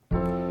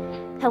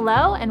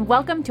Hello, and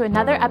welcome to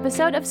another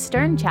episode of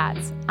Stern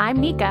Chats. I'm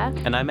Nika.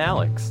 And I'm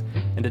Alex.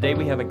 And today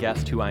we have a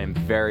guest who I am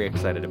very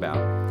excited about.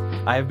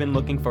 I have been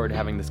looking forward to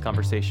having this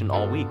conversation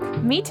all week.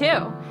 Me too.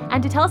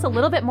 And to tell us a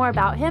little bit more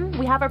about him,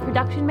 we have our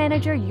production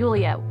manager,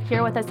 Yulia,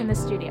 here with us in the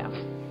studio.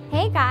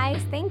 Hey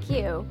guys, thank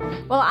you.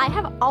 Well, I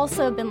have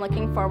also been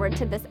looking forward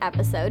to this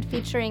episode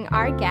featuring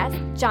our guest,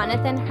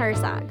 Jonathan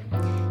Herzog.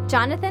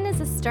 Jonathan is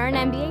a Stern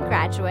MBA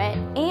graduate,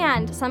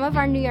 and some of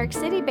our New York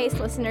City-based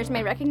listeners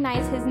may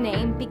recognize his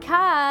name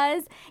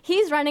because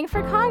he's running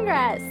for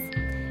Congress.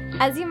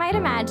 As you might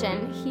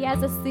imagine, he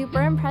has a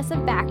super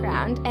impressive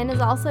background and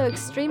is also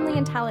extremely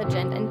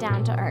intelligent and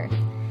down to earth.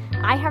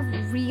 I have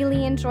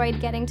really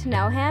enjoyed getting to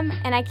know him,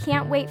 and I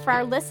can't wait for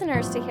our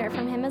listeners to hear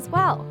from him as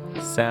well.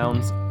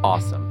 Sounds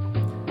awesome.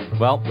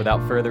 Well,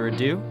 without further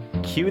ado,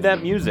 cue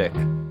that music.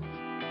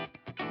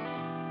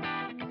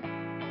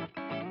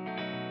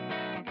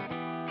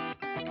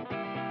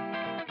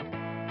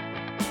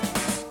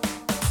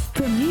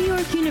 From New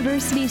York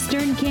University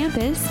Stern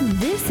Campus,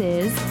 this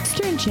is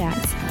Stern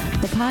Chats,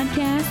 the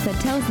podcast that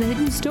tells the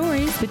hidden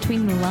stories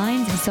between the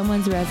lines of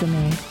someone's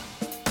resume.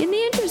 In the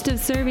interest of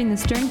serving the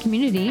Stern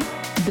community,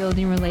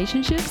 building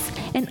relationships,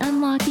 and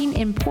unlocking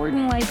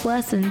important life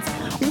lessons,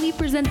 we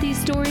present these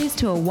stories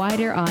to a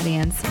wider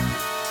audience.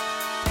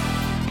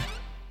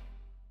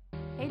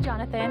 Hey,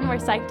 Jonathan, we're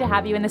psyched to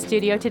have you in the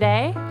studio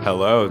today.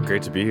 Hello,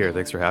 great to be here.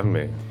 Thanks for having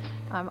me.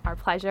 Our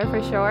pleasure,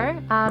 for sure.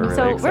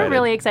 We're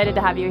really excited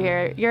to have you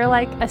here. You're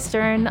like a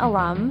Stern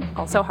alum,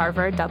 also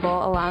Harvard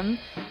double alum,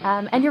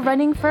 and you're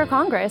running for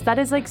Congress. That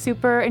is like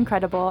super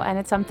incredible, and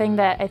it's something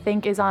that I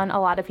think is on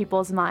a lot of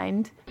people's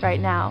mind right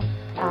now.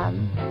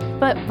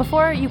 But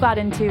before you got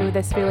into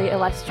this really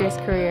illustrious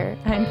career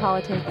in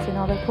politics and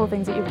all the cool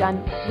things that you've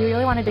done, we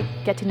really wanted to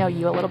get to know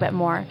you a little bit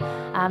more.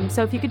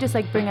 So if you could just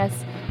like bring us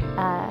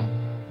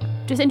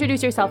just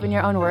introduce yourself in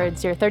your own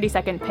words, your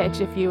 30-second pitch,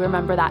 if you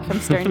remember that from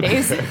Stern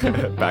days.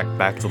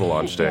 back to the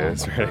launch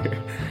days,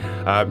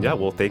 right?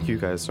 Well, thank you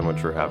guys so much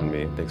for having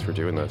me. Thanks for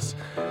doing this.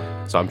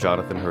 So I'm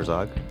Jonathan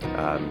Herzog,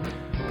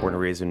 born and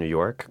raised in New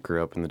York,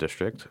 grew up in the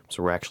district.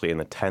 So we're actually in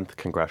the 10th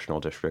Congressional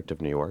District of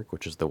New York,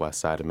 which is the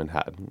west side of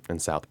Manhattan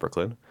and South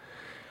Brooklyn.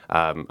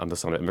 I'm the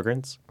son of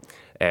immigrants,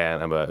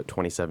 and I'm a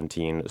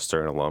 2017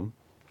 Stern alum,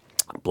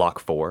 Block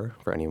 4,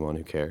 for anyone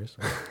who cares.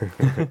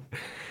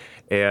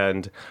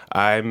 And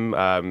I'm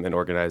an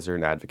organizer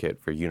and advocate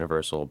for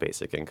universal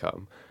basic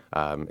income.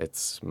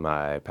 It's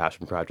my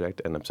passion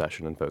project and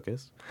obsession and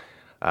focus.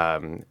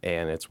 And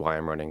it's why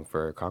I'm running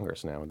for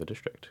Congress now in the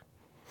district.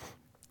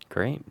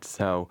 Great.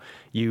 So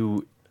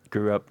you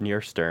grew up near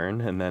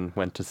Stern and then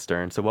went to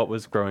Stern. So what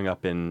was growing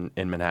up in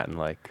Manhattan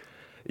like?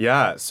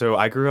 Yeah, so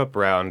I grew up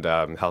around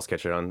Hell's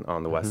Kitchen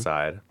on the west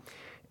side.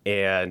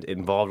 And it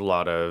involved a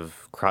lot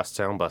of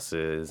crosstown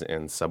buses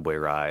and subway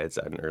rides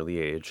at an early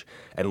age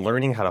and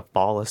learning how to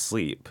fall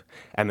asleep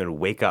and then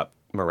wake up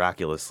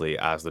miraculously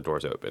as the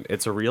doors open.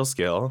 It's a real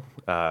skill,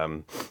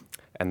 and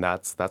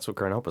that's what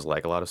growing up was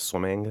like. A lot of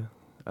swimming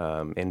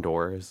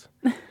indoors.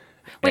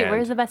 Wait,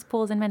 where's the best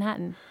pools in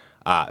Manhattan?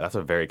 That's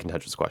a very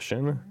contentious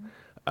question.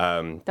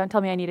 Don't tell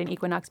me I need an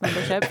Equinox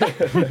membership.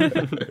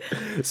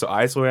 So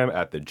I swam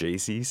at the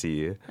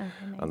JCC nice.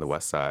 on the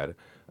west side.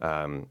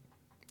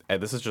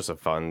 And this is just a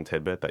fun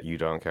tidbit that you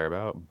don't care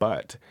about,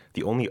 but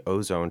the only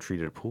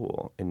ozone-treated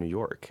pool in New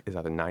York is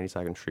at the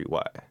 92nd Street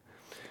Y.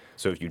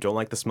 So if you don't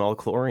like the smell of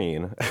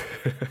chlorine...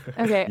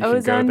 Okay,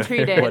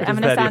 ozone-treated. I'm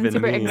going to sound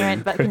super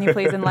ignorant, but can you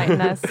please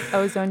enlighten us?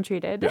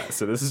 Ozone-treated. Yeah,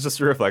 so this is just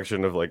a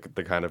reflection of like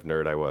the kind of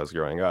nerd I was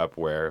growing up,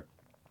 where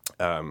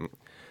I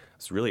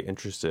was really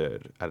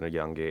interested at a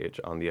young age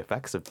on the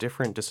effects of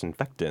different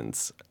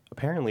disinfectants.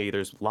 Apparently,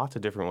 there's lots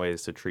of different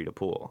ways to treat a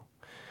pool.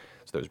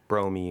 So there's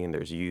bromine,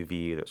 there's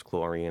UV, there's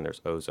chlorine,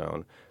 there's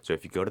ozone. So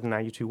if you go to the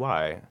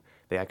 92Y,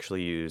 they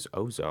actually use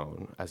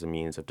ozone as a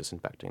means of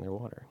disinfecting their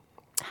water.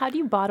 How do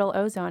you bottle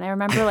ozone? I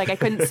remember I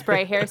couldn't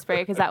spray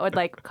hairspray because that would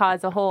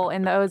cause a hole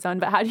in the ozone,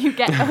 but how do you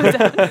get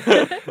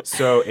ozone?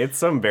 So it's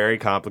some very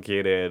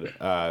complicated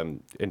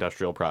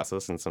industrial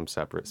process in some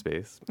separate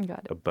space.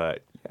 Got it.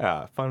 But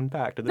yeah, fun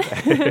fact of the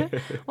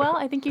day. Well,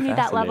 I think you need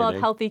that level of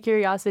healthy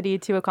curiosity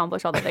to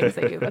accomplish all the things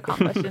that you've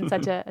accomplished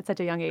at such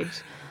a young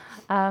age.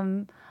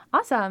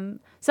 Awesome.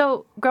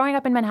 So growing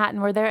up in Manhattan,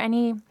 were there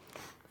any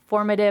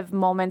formative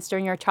moments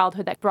during your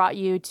childhood that brought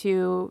you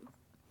to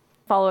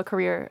follow a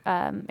career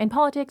in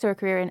politics or a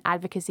career in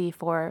advocacy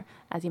for,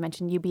 as you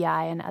mentioned, UBI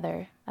and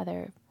other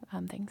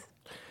things?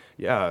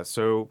 Yeah,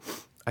 so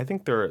I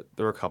think there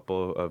were a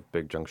couple of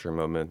big juncture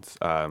moments.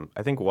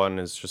 I think one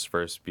is just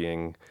first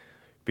being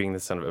the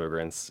son of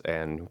immigrants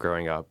and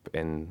growing up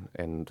in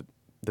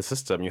the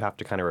system. You have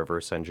to kind of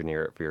reverse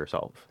engineer it for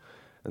yourself.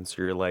 And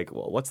so you're like,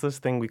 well, what's this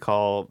thing we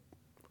call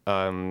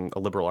a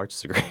liberal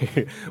arts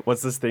degree?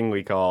 What's this thing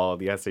we call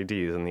the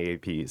SATs and the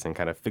APs, and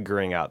kind of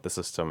figuring out the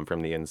system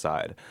from the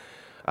inside.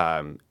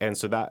 And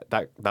so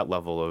that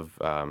level of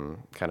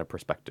kind of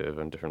perspective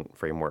and different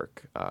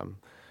framework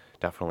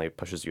definitely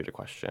pushes you to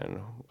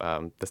question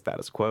the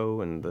status quo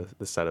and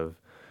the set of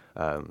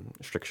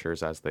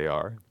strictures as they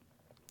are.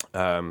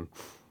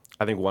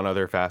 I think one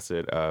other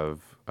facet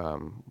of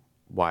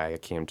why I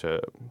came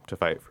to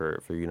fight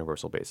for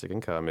universal basic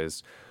income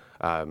is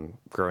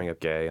growing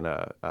up gay in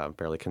a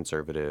fairly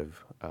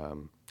conservative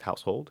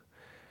household.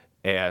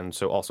 And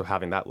so also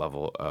having that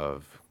level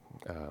of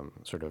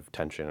sort of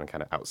tension and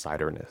kind of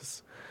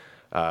outsiderness.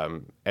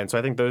 And so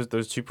I think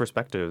those two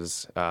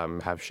perspectives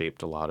have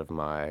shaped a lot of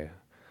my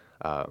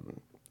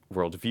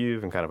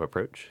worldview and kind of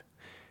approach.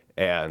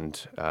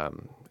 And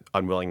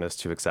unwillingness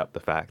to accept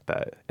the fact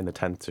that in the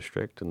 10th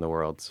district, in the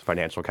world's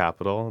financial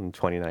capital in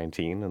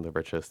 2019, in the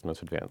richest,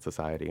 most advanced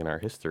society in our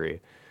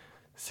history,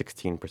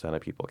 16%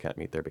 of people can't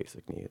meet their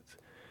basic needs.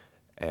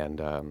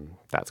 And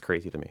that's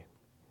crazy to me.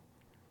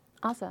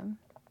 Awesome.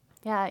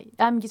 Yeah.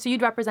 So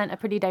you'd represent a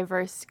pretty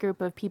diverse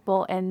group of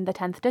people in the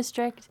 10th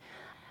district.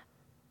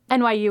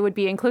 NYU would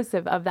be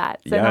inclusive of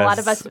that. So a lot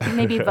of us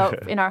maybe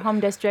vote in our home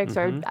districts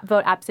or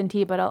vote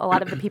absentee, but a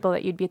lot of the people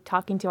that you'd be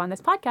talking to on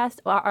this podcast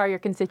are your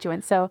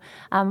constituents. So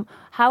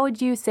how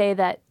would you say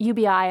that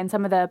UBI and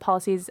some of the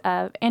policies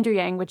of Andrew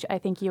Yang, which I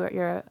think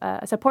you're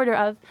a supporter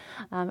of,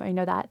 or you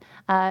know that,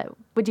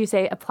 would you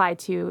say apply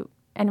to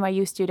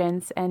NYU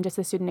students and just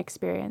the student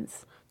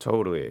experience?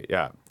 Totally,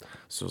 yeah.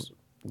 So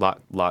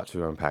lot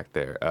to unpack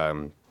there.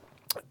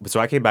 So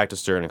I came back to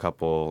Stern a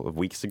couple of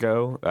weeks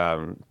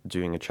ago,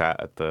 doing a chat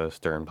at the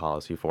Stern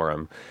Policy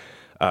Forum.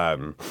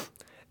 And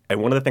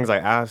one of the things I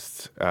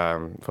asked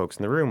folks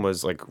in the room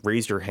was, like,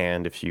 raise your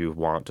hand if you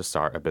want to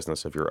start a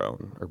business of your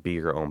own or be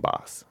your own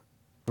boss.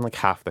 And like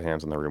half the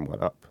hands in the room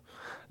went up.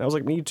 And I was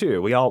like, me too.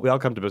 We all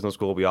come to business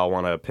school. We all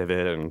want to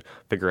pivot and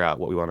figure out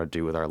what we want to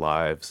do with our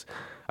lives.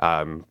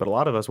 But a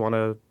lot of us want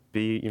to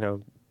be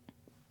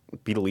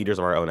the leaders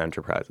of our own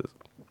enterprises.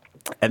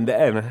 And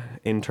then,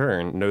 in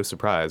turn, no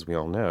surprise, we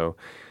all know,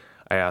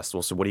 I asked,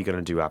 well, so what are you going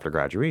to do after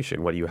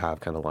graduation? What do you have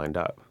kind of lined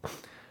up?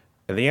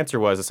 And the answer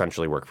was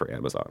essentially work for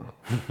Amazon.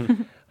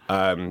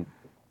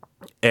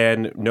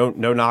 And no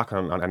knock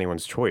on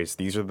anyone's choice.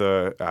 These are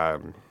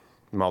the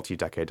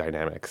multi-decade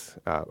dynamics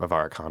of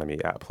our economy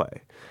at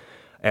play.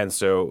 And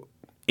so,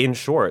 in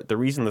short, the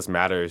reason this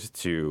matters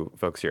to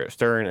folks here at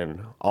Stern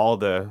and all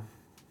the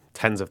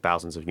tens of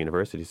thousands of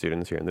university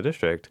students here in the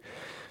district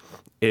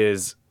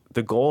is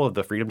the goal of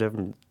the Freedom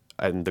Dividend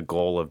and the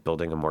goal of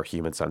building a more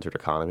human-centered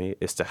economy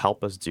is to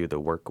help us do the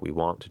work we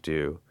want to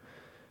do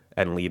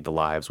and lead the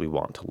lives we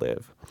want to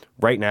live.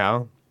 Right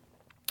now,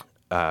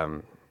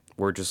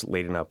 we're just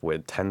laden up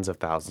with tens of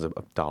thousands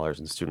of dollars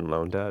in student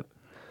loan debt.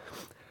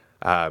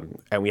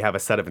 And we have a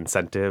set of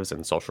incentives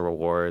and social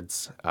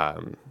rewards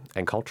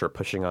and culture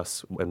pushing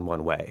us in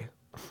one way.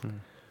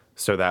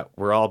 So that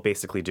we're all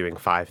basically doing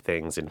 5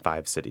 things in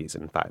 5 cities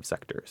in 5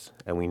 sectors.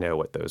 And we know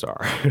what those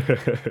are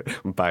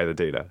by the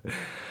data.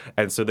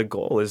 And so the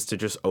goal is to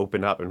just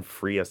open up and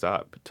free us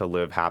up to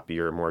live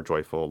happier, more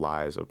joyful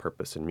lives of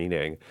purpose and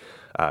meaning.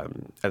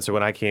 And so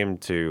when I came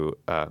to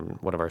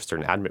one of our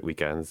Stern Admit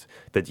weekends,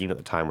 the dean at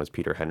the time was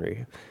Peter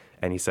Henry.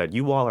 And he said,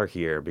 you all are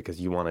here because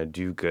you want to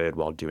do good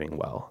while doing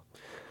well.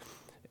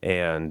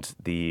 And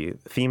the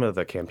theme of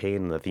the campaign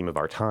and the theme of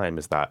our time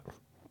is that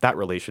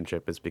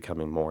relationship is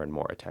becoming more and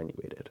more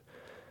attenuated.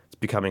 It's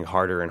becoming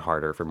harder and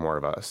harder for more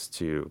of us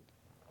to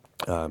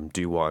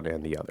do one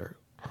and the other.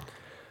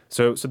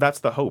 So that's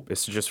the hope,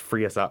 is to just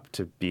free us up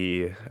to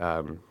be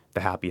the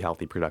happy,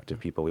 healthy, productive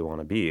people we want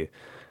to be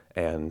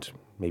and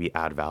maybe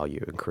add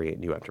value and create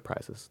new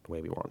enterprises the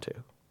way we want to.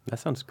 That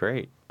sounds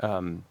great.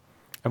 I'm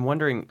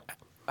wondering,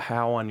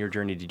 how on your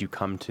journey did you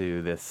come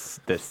to this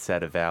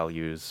set of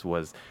values?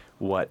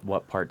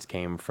 What parts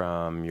came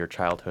from your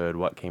childhood?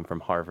 What came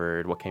from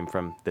Harvard? What came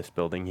from this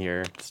building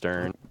here,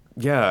 Stern?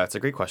 Yeah, it's a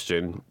great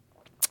question.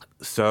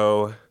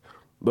 So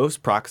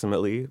most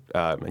proximately,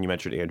 and you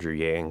mentioned Andrew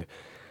Yang.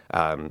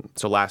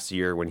 So last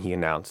year when he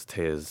announced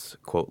his,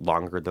 quote,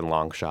 longer than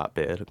long shot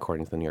bid,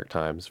 according to the New York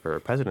Times, for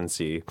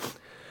presidency,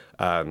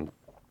 I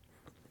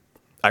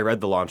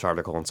read the launch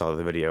article and saw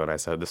the video, and I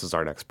said, this is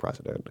our next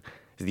president.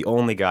 He's the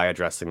only guy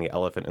addressing the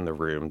elephant in the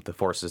room, the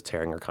forces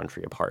tearing our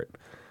country apart,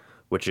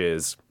 which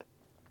is,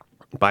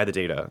 by the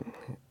data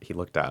he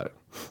looked at,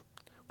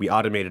 we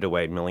automated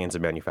away millions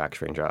of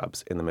manufacturing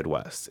jobs in the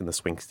Midwest, in the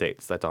swing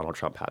states that Donald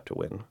Trump had to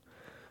win.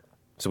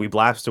 So we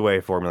blast away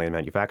 4 million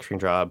manufacturing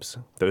jobs.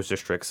 Those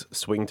districts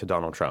swing to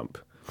Donald Trump,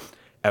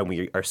 and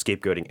we are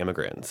scapegoating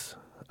immigrants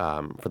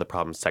for the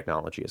problems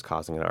technology is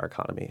causing in our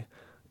economy.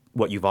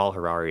 What Yuval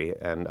Harari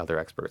and other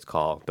experts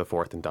call the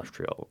 4th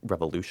Industrial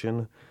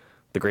Revolution,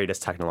 the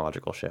greatest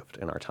technological shift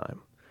in our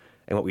time.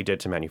 And what we did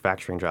to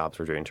manufacturing jobs,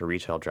 we're doing to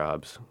retail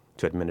jobs,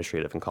 to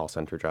administrative and call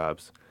center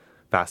jobs,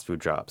 fast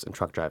food jobs, and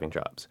truck driving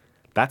jobs.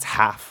 That's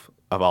half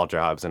of all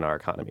jobs in our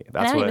economy.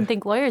 I don't even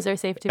think lawyers are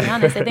safe, to be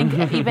honest. I think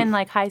even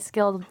like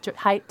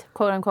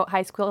quote unquote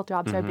high skilled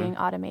jobs are being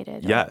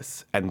automated.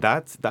 Yes, and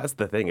that's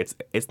the thing.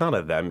 It's not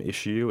a them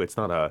issue. It's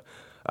not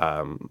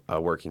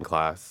a working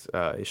class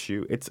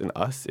issue. It's an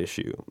us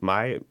issue.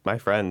 My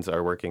friends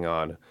are working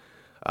on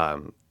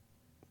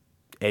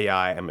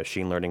AI and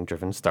machine learning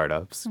driven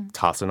startups.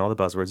 Toss in all the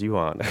buzzwords you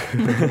want.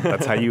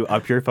 That's how you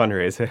up your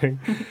fundraising.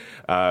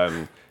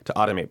 To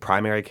automate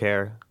primary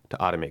care, to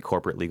automate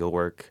corporate legal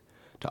work,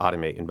 to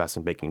automate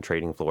investment banking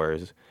trading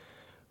floors.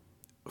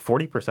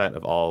 40%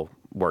 of all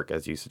work,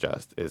 as you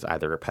suggest, is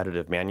either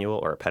repetitive manual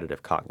or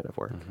repetitive cognitive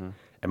work.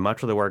 And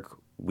much of the work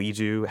we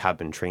do, have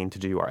been trained to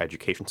do, our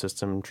education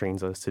system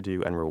trains us to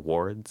do, and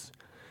rewards,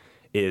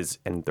 is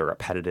in the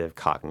repetitive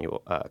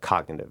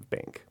cognitive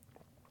bank,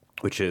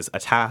 which is a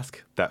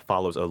task that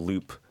follows a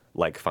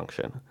loop-like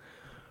function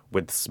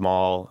with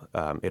small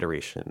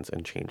iterations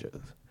and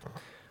changes.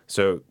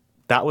 So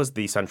that was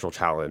the central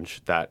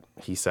challenge that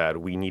he said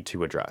we need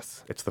to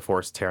address. It's the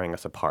force tearing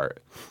us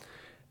apart.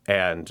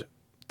 And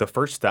the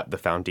first step, the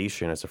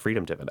foundation, is a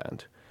freedom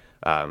dividend,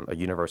 a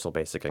universal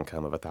basic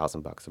income of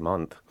 $1,000 a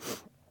month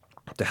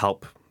to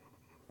help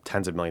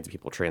tens of millions of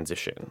people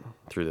transition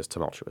through this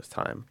tumultuous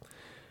time.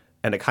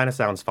 And it kind of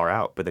sounds far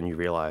out, but then you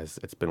realize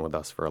it's been with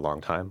us for a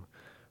long time.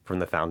 From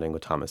the founding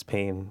with Thomas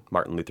Paine,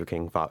 Martin Luther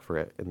King fought for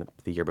it in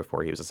the year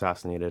before he was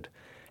assassinated.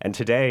 And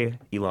today,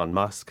 Elon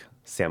Musk,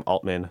 Sam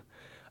Altman,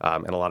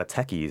 and a lot of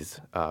techies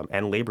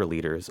and labor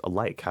leaders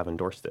alike have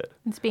endorsed it.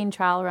 It's being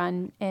trial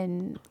run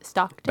in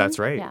Stockton. That's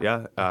right,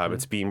 yeah.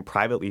 It's being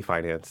privately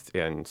financed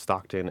in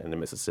Stockton and the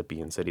Mississippi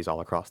and cities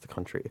all across the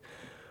country.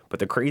 But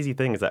the crazy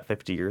thing is that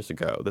 50 years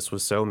ago, this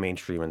was so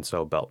mainstream and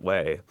so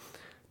beltway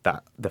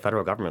that the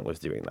federal government was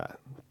doing that.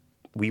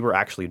 We were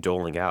actually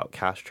doling out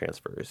cash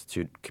transfers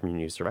to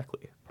communities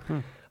directly.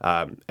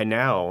 And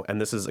now, and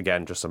this is,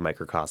 again, just a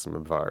microcosm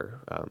of our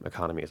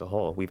economy as a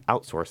whole, we've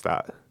outsourced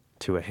that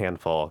to a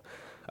handful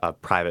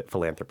of private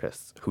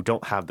philanthropists who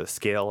don't have the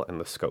scale and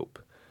the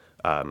scope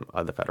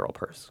of the federal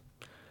purse.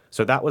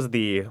 So that was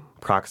the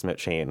proximate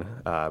chain.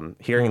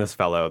 Hearing this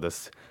fellow,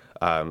 this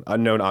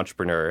unknown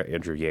entrepreneur,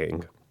 Andrew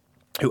Yang,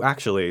 who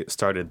actually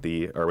started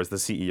was the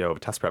CEO of a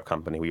test prep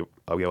company we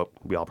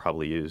all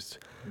probably used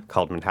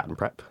called Manhattan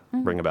Prep.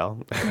 Ring a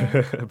bell?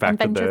 Back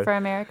Venture for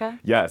America.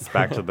 Yes,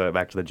 back to the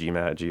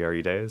GMAT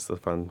GRE days, the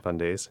fun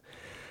days.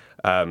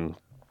 But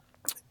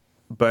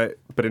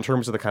in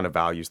terms of the kind of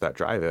values that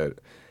drive it,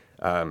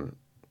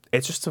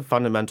 it's just a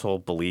fundamental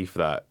belief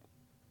that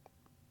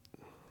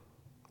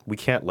we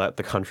can't let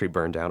the country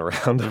burn down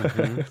around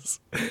us.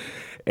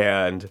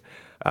 And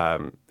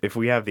if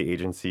we have the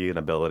agency and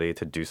ability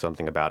to do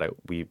something about it,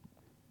 we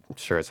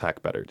sure as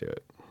heck better do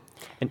it.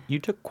 And you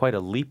took quite a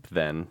leap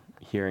then,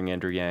 hearing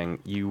Andrew Yang.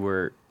 You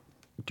were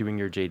doing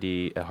your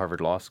JD at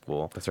Harvard Law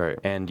School. That's right.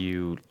 And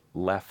you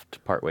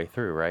left partway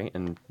through, right?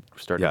 And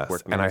started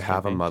working. And I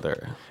have a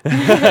mother.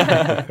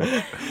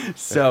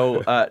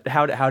 So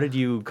how did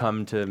you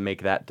come to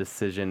make that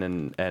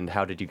decision, and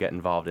how did you get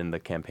involved in the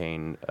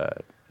campaign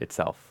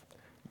itself?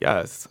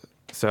 Yes.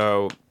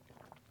 So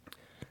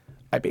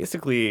I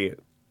basically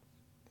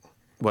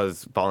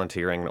was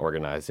volunteering and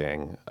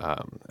organizing,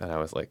 and I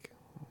was like,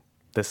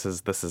 this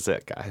is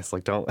it, guys.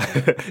 Like,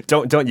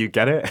 don't you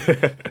get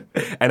it?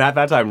 And at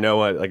that time, no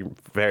one, like,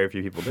 very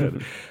few people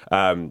did.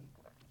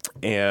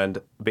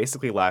 And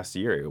basically last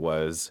year it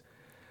was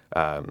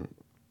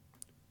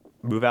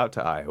move out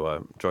to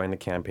Iowa, join the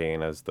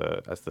campaign as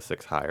the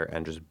sixth hire,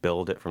 and just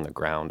build it from the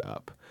ground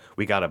up.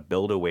 We got to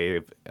build a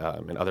wave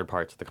in other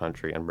parts of the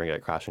country and bring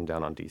it crashing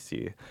down on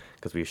D.C.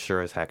 because we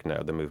sure as heck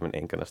know the movement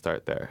ain't going to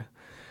start there.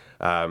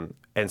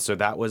 And so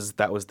that was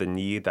the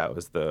need, that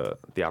was the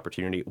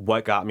opportunity.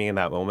 What got me in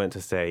that moment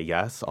to say,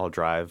 yes, I'll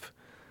drive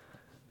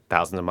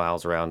thousands of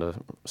miles around a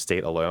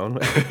state alone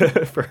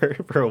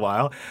for a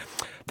while?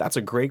 That's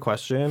a great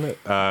question.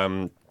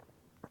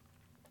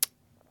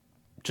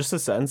 Just a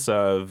sense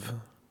of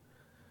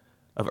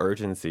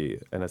urgency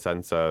and a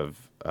sense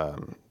of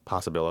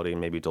possibility,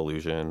 maybe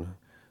delusion,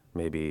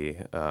 maybe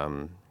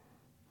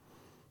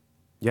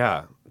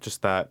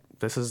just that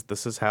this is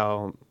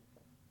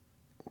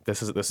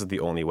the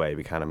only way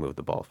we kind of move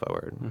the ball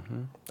forward.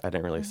 I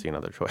didn't really see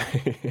another choice.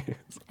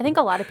 I think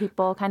a lot of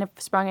people kind of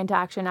sprung into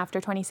action after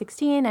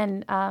 2016,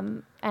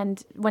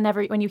 and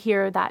when you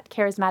hear that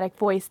charismatic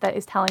voice that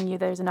is telling you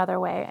there's another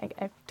way,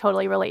 I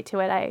totally relate to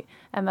it. I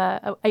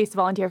used to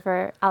volunteer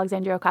for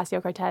Alexandria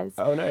Ocasio-Cortez.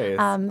 Oh,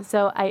 nice.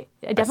 So I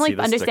definitely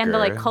understand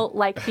the sticker.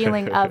 cult-like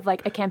feeling of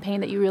like a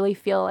campaign that you really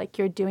feel like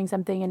you're doing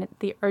something, and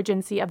the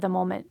urgency of the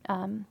moment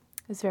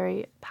is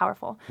very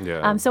powerful.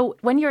 Yeah. So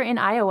when you're in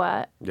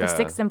Iowa, the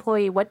sixth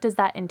employee, what does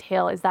that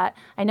entail? Is that,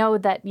 I know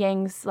that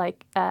Yang's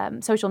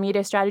social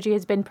media strategy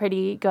has been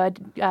pretty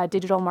good,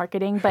 digital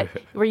marketing, but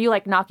were you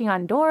knocking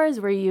on doors?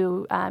 Were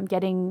you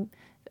getting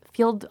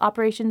field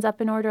operations up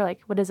in order?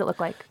 What does it look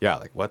like?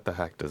 Yeah, what the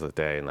heck does a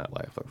day in that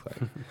life look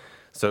like?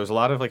 So there's a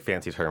lot of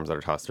fancy terms that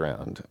are tossed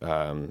around.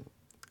 I'm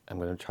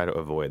going to try to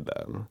avoid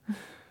them.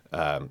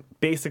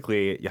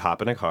 Basically, you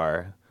hop in a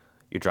car,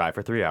 you drive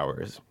for 3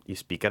 hours, you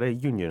speak at a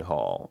union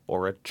hall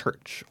or a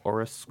church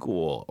or a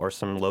school or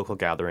some local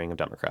gathering of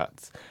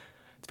Democrats.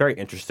 It's very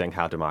interesting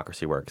how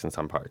democracy works in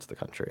some parts of the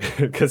country.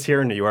 Because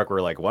here in New York, we're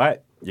like,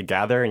 what? You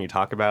gather and you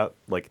talk about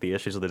the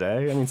issues of the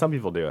day? I mean, some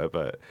people do it,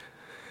 but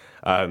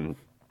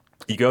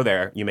you go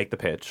there, you make the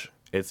pitch.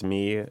 It's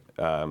me,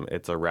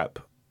 it's a rep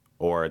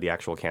or the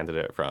actual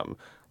candidate from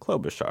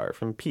Klobuchar,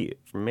 from Pete,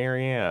 from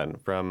Marianne,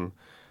 from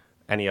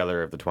any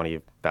other of the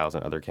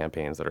 20,000 other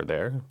campaigns that are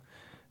there.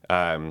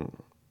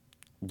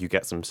 you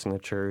get some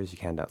signatures, you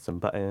hand out some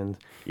buttons,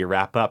 you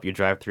wrap up, you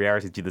drive 3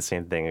 hours, you do the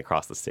same thing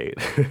across the state.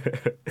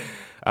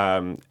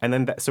 And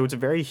then, so it's a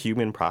very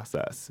human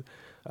process.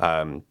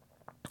 In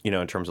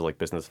terms of like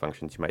business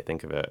functions, you might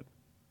think of it.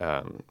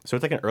 So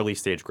it's like an early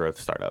stage growth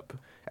startup.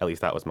 At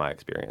least that was my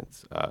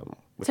experience.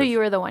 So you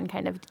were the one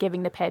kind of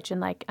giving the pitch and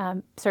like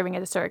serving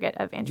as a surrogate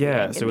of Andrew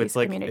Yang in so these it's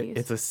like communities.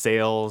 it's a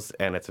sales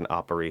and it's an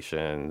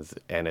operations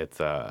and it's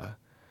I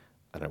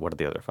don't know, what are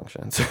the other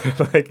functions?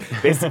 Like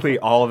basically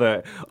all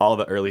the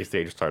early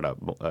stage startup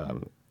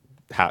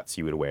hats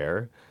you would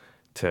wear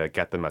to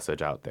get the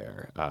message out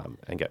there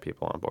and get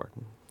people on board.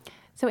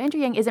 So Andrew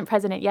Yang isn't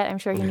president yet. I'm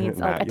sure he needs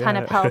like, a ton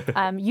of yet.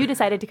 help. You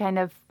decided to kind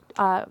of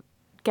I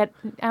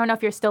don't know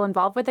if you're still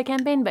involved with the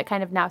campaign, but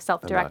kind of now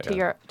self-direct to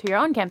your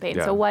own campaign.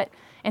 Yeah. So what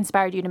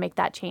inspired you to make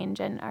that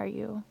change? And are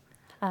you,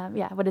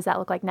 what does that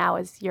look like now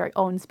as your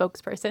own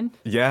spokesperson?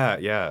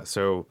 Yeah.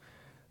 So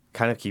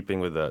kind of keeping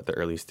with the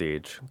early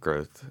stage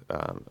growth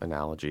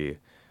analogy,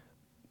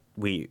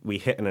 we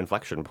hit an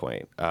inflection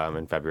point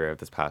in February of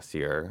this past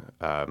year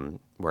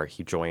where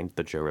he joined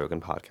the Joe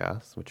Rogan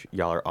podcast, which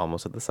y'all are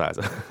almost at the size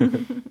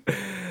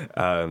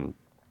of.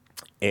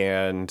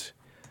 And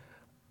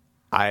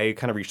I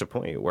kind of reached a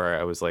point where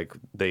I was like,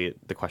 the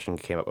question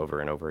came up over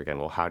and over again,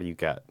 well, how do you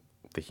get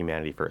the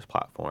Humanity First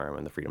platform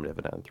and the freedom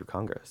dividend through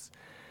Congress?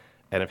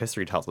 And if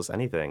history tells us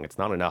anything, it's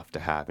not enough to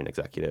have an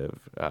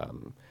executive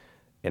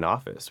in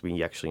office.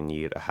 We actually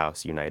need a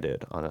House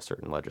united on a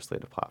certain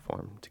legislative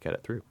platform to get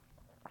it through.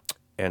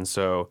 And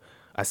so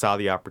I saw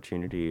the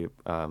opportunity,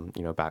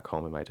 back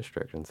home in my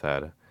district and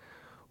said,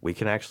 we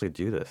can actually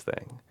do this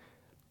thing.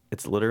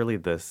 It's literally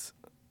this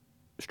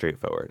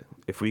straightforward.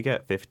 If we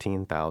get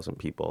 15,000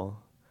 people,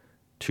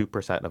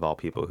 2% of all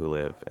people who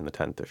live in the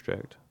 10th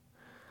district,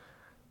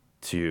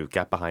 to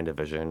get behind a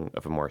vision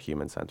of a more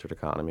human-centered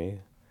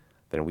economy,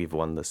 then we've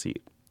won the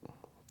seat.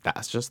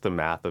 That's just the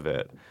math of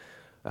it.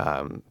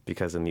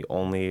 Because in the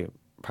only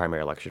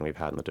primary election we've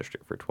had in the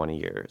district for 20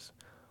 years,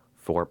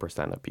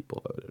 4% of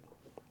people voted.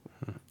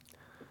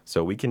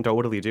 So we can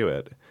totally do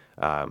it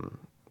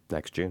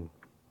next June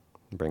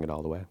and bring it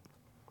all the way.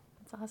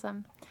 That's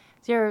awesome.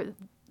 So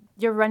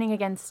you're running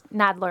against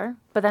Nadler,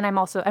 but then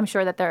I'm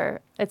sure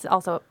that it's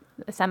also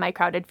a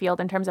semi-crowded field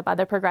in terms of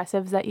other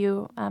progressives that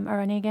you are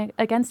running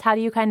against. How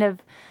do you kind of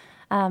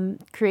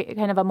create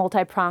kind of a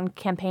multi-pronged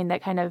campaign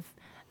that kind of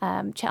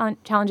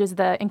challenges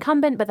the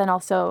incumbent, but then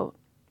also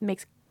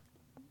makes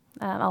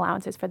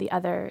allowances for the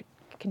other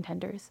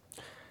contenders?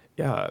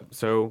 Yeah,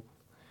 so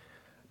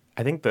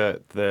I think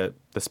the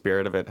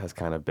spirit of it has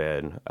kind of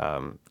been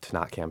to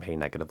not campaign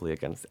negatively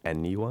against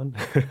anyone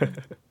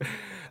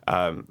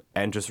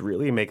and just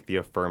really make the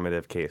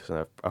affirmative case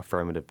and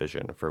affirmative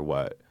vision for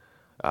what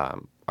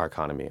our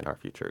economy and our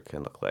future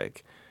can look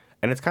like.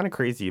 And it's kind of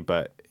crazy,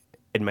 but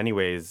in many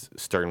ways,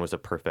 Stern was a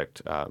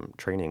perfect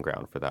training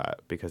ground for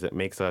that because it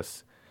makes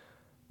us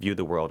view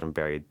the world in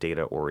very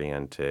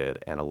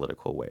data-oriented,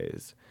 analytical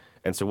ways.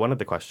 And so one of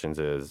the questions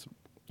is,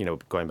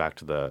 going back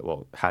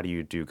to how do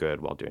you do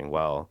good while doing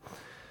well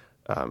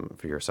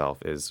for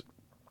yourself is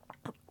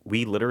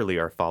we literally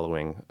are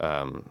following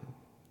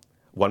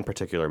one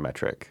particular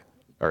metric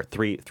or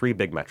three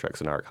big metrics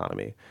in our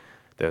economy.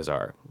 Those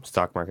are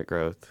stock market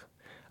growth,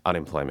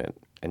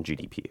 unemployment, and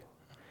GDP.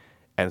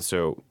 And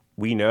so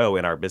we know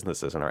in our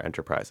businesses and our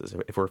enterprises,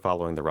 if we're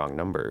following the wrong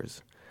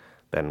numbers,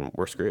 then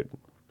we're screwed.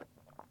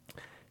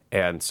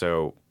 And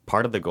so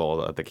part of the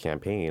goal of the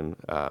campaign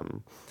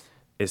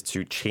is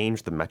to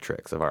change the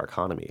metrics of our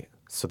economy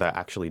so that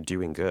actually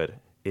doing good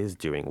is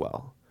doing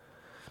well.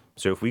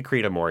 So if we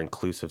create a more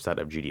inclusive set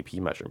of GDP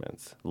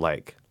measurements,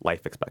 like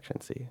life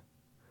expectancy,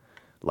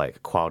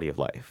 like quality of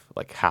life,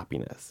 like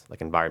happiness, like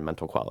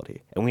environmental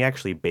quality, and we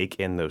actually bake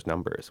in those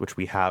numbers, which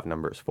we have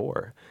numbers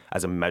for,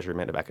 as a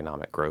measurement of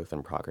economic growth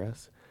and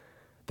progress,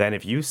 then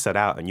if you set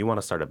out and you want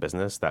to start a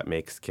business that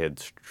makes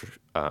kids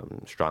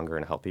stronger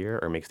and healthier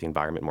or makes the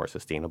environment more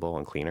sustainable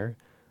and cleaner,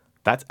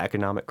 that's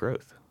economic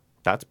growth.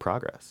 That's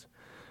progress.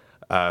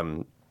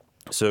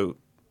 So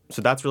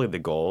that's really the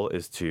goal,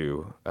 is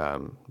to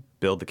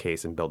build the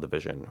case and build the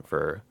vision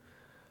for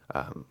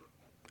an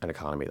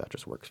economy that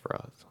just works for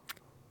us.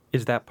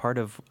 Is that part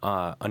of,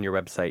 on your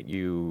website,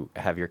 you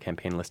have your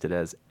campaign listed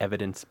as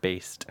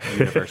evidence-based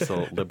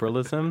universal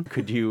liberalism?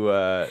 Could you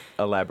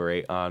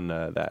elaborate on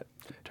that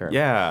term?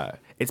 Yeah.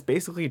 It's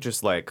basically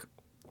just like,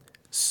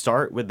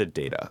 start with the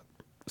data.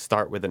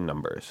 Start with the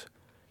numbers.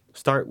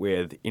 Start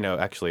with,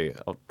 actually,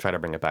 I'll try to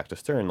bring it back to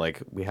Stern.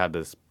 Like, we had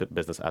this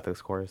business ethics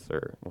course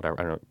or whatever,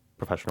 I don't know,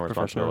 professional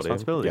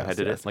responsibility. Yes, I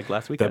did it like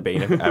last weekend. The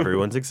bane of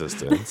everyone's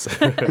existence.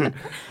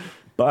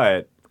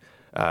 But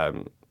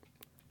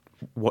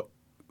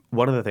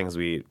one of the things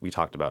we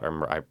talked about,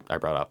 I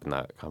brought up in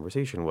that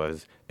conversation,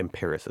 was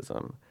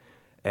empiricism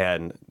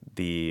and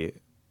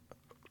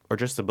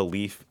just the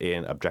belief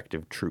in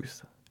objective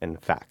truth and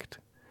fact.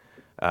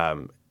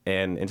 And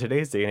in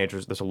today's day and age,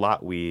 there's a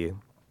lot we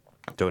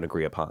don't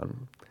agree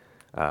upon.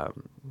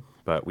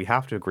 But we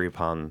have to agree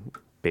upon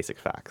basic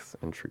facts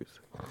and truth.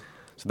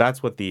 So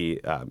that's what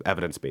the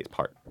evidence-based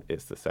part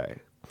is to say.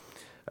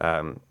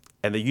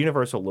 And the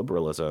universal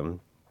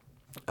liberalism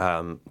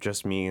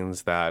just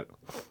means that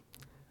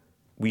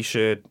we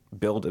should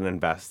build and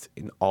invest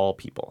in all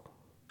people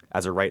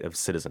as a right of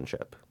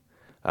citizenship.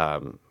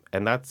 And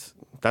that's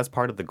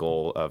part of the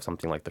goal of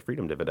something like the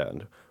freedom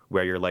dividend,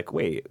 where you're like,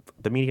 wait,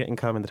 the median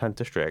income in the 10th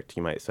district,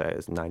 you might say,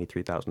 is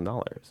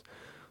 $93,000.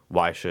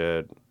 Why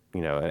should,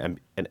 an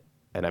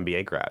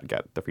MBA grad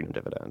get the freedom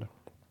dividend?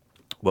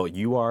 Well,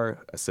 you are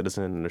a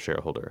citizen and a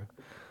shareholder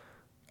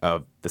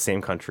of the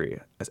same country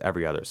as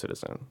every other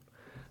citizen.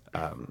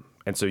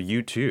 And so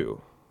you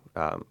too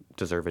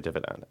deserve a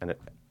dividend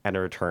and a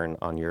return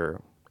on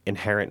your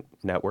inherent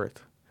net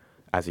worth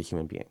as a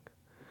human being.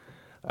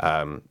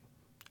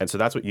 And so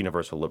that's what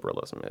universal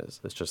liberalism is.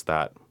 It's just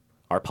that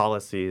our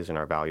policies and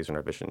our values and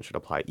our vision should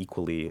apply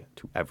equally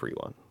to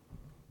everyone.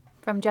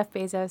 From Jeff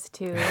Bezos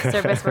to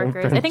service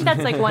workers. I think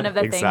that's like one of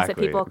the things that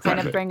people kind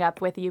of bring up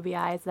with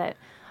UBI is that,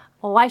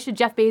 well, why should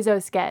Jeff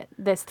Bezos get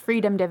this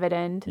freedom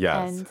dividend?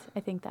 Yes. And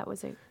I think that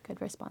was a good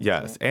response.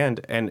 Yes, to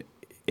it. and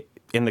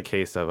in the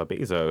case of a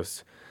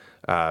Bezos,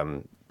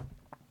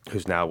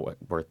 who's now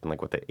worth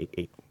like what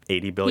the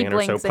 $80 billion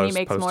or so post-divorce. He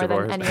makes more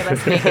than any of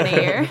us make in a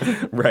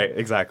year. Right,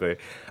 exactly.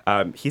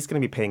 He's going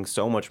to be paying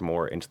so much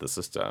more into the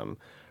system,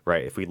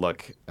 right? If we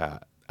look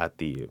at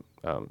the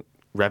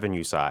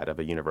revenue side of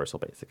a universal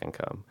basic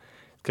income,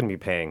 it's going to be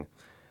paying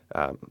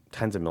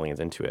tens of millions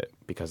into it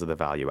because of the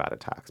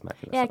value-added tax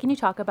mechanism. Yeah, can you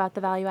talk about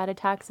the value-added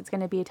tax? It's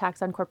going to be a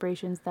tax on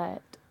corporations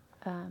that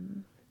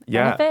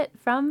benefit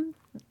from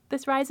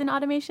this rise in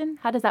automation.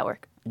 How does that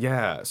work?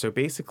 Yeah, so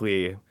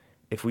basically,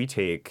 if we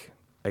take,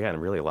 again,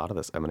 really a lot of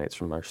this emanates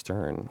from our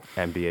Stern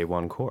MBA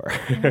 1 core.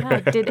 Yeah,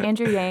 did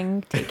Andrew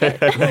Yang take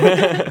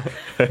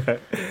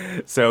it?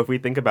 So if we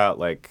think about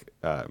like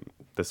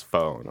this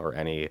phone or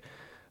any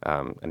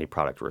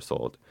product we're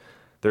sold,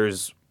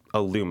 there's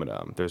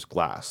aluminum, there's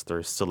glass,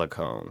 there's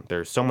silicone,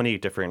 there's so many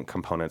different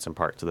components and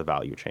parts of the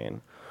value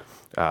chain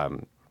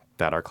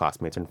that our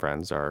classmates and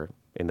friends are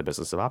in the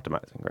business of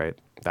optimizing, right?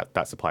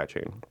 That supply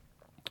chain.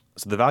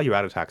 So the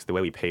value-added tax, the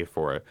way we pay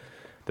for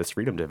this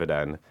freedom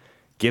dividend,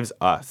 gives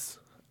us,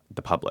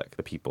 the public,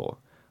 the people,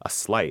 a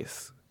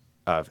slice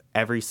of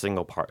every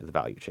single part of the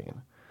value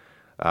chain.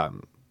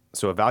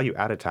 So a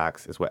value-added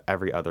tax is what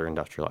every other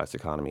industrialized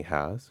economy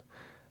has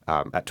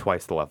at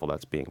twice the level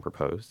that's being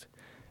proposed.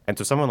 And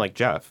so someone like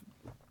Jeff,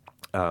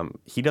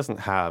 he doesn't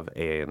have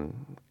a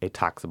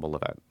taxable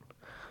event.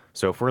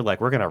 So if we're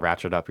going to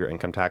ratchet up your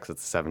income tax at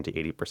 70,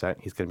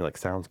 80%, he's going to be like,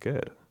 sounds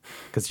good.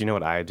 Because you know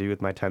what I do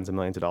with my tens of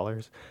millions of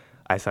dollars?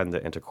 I send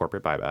it into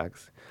corporate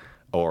buybacks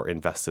or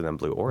invest it in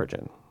Blue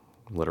Origin,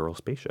 literal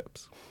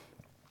spaceships.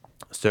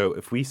 So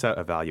if we set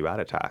a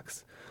value-added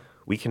tax,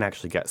 we can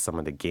actually get some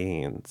of the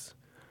gains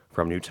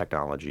from new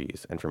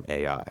technologies and from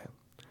AI.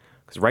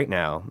 Because right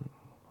now,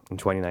 in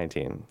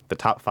 2019, the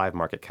top 5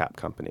 market cap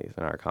companies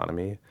in our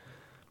economy,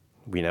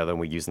 we know them,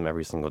 we use them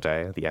every single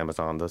day. The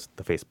Amazon, the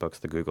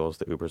Facebooks, the Googles,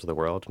 the Ubers of the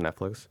world,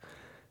 Netflix,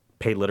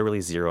 pay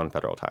literally zero in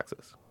federal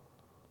taxes.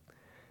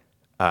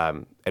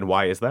 And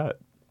why is that?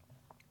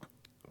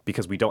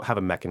 Because we don't have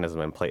a mechanism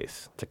in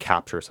place to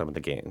capture some of the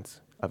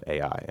gains of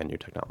AI and new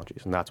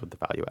technologies. And that's what the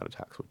value-added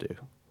tax will do.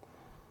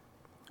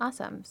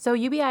 Awesome. So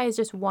UBI is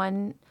just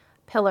one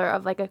pillar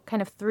of like a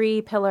kind of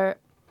 3-pillar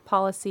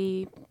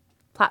policy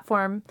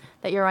platform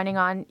that you're running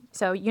on.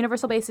 So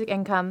universal basic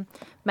income,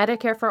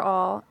 Medicare for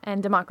all,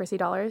 and democracy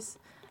dollars.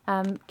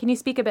 Can you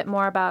speak a bit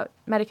more about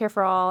Medicare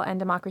for all and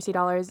democracy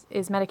dollars?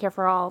 Is Medicare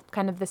for all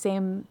kind of the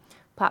same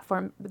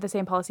platform, the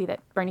same policy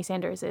that Bernie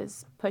Sanders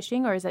is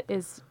pushing, or is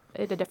it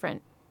a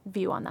different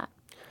view on that?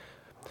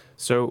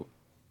 So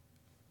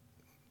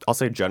I'll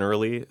say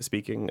generally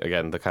speaking,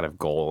 again, the kind of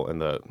goal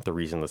and the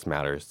reason this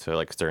matters to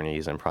like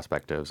Sternies and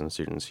prospectives and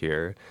students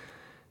here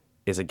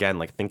is, again,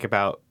 like think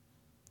about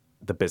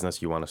the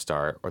business you want to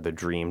start or the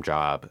dream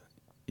job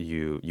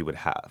you would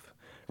have.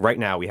 Right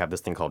now, we have this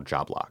thing called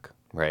job lock,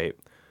 right?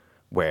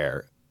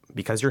 Where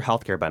because your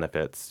healthcare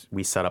benefits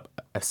we set up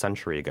a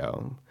century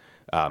ago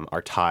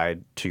are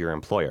tied to your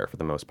employer for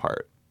the most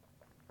part.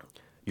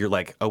 You're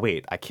like, oh,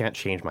 wait, I can't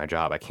change my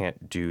job. I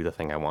can't do the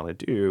thing I want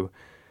to do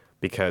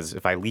because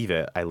if I leave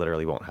it, I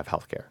literally won't have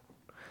healthcare.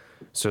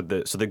 So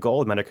the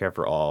goal of Medicare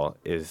for All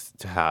is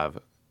to have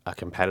a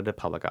competitive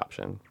public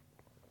option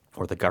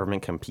where the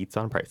government competes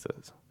on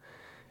prices.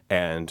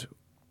 And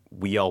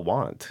we all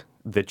want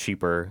the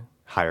cheaper,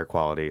 higher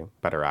quality,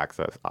 better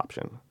access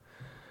option.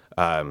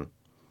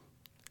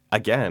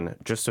 Again,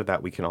 just so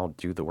that we can all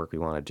do the work we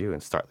want to do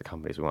and start the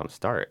companies we want to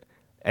start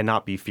and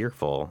not be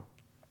fearful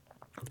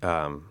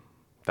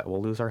that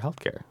we'll lose our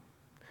healthcare.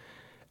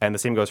 And the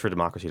same goes for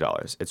democracy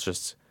dollars. It's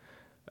just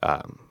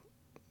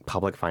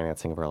public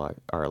financing of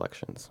our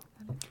elections.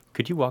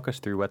 Could you walk us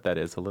through what that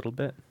is a little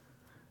bit?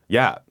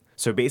 Yeah.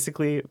 So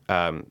basically,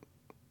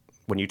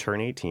 when you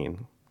turn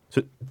 18,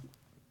 so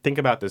think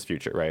about this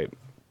future, right?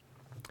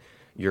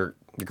 You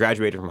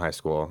graduated from high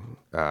school,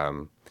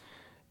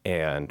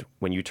 and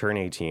when you turn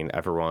 18,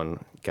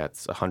 everyone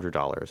gets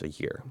 $100 a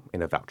year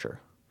in a voucher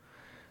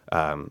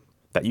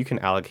that you can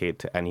allocate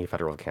to any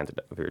federal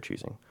candidate of your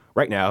choosing.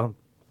 Right now,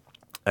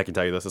 I can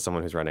tell you this as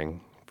someone who's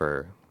running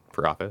for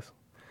office,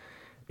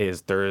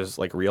 is there's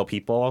like real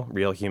people,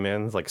 real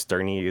humans, like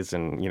Sternies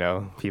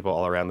and, people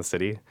all around the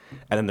city.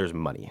 And then there's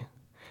money.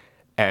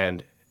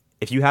 And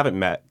if you haven't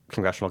met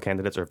congressional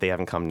candidates or if they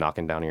haven't come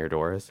knocking down your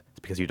doors, it's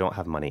because you don't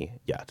have money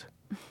yet.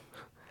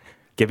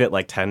 Give it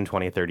like 10,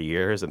 20, 30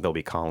 years and they'll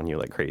be calling you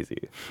like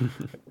crazy.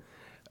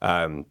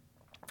 The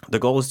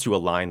goal is to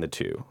align the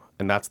two.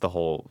 And that's the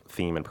whole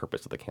theme and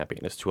purpose of the campaign,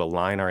 is to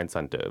align our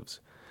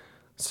incentives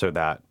so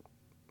that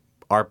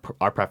our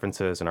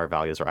preferences and our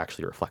values are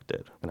actually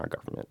reflected in our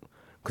government.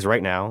 Because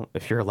right now,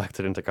 if you're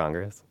elected into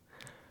Congress,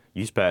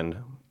 you spend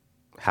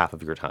half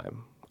of your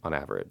time, on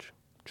average,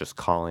 just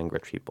calling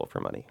rich people for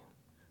money.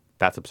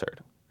 That's absurd.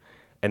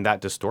 And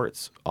that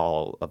distorts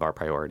all of our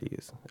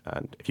priorities.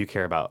 And if you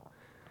care about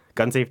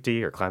gun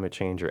safety or climate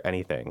change or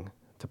anything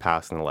to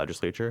pass in the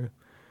legislature,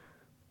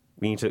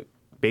 we need to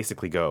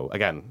basically go,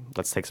 again,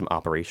 let's take some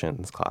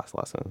operations class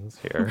lessons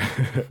here.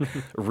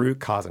 Root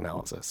cause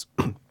analysis,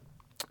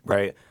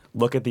 right?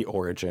 Look at the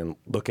origin,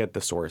 look at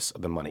the source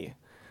of the money.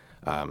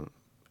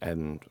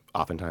 And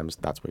oftentimes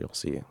that's where you'll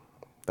see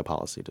the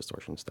policy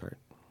distortion start.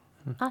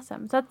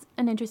 Awesome. So that's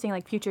an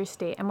interesting future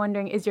state. I'm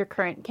wondering, is your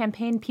current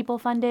campaign people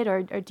funded,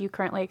 or do you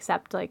currently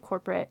accept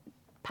corporate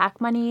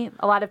PAC money?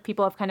 A lot of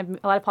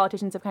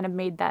politicians have kind of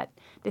made that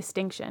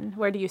distinction.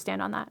 Where do you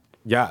stand on that?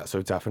 Yeah,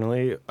 so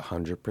definitely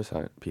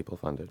 100% people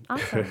funded.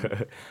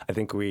 Awesome. I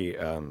think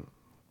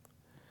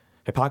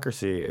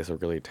hypocrisy is a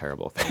really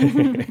terrible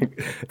thing.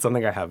 It's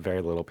something I have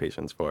very little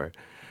patience for.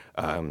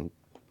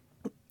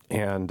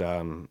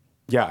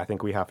 Yeah, I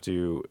think we have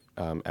to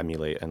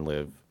emulate and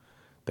live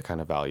the kind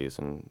of values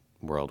and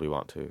world we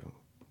want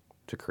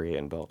to create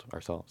and build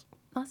ourselves.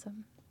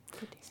 Awesome.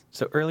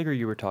 So earlier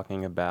you were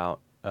talking about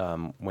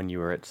when you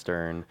were at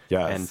Stern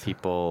and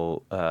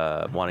people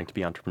wanting to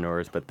be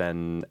entrepreneurs, but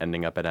then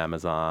ending up at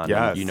Amazon.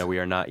 Yes. And, we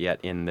are not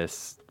yet in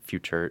this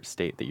future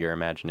state that you're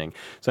imagining.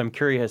 So I'm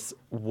curious,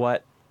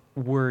 what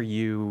were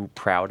you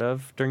proud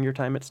of during your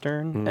time at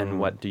Stern? And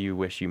what do you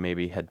wish you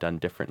maybe had done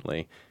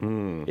differently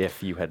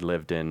if you had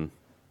lived in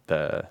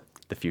the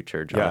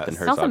future Jonathan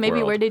Herzog Also, maybe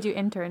world? where did you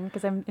intern?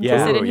 Because I'm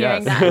interested in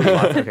hearing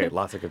that.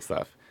 Lots of good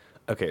stuff.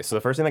 Okay, so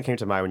the first thing that came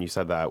to mind when you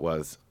said that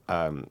was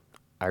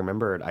I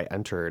remembered I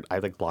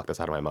blocked this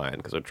out of my mind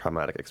because of a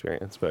traumatic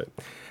experience, but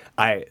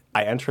I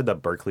entered the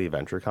Berkeley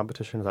Venture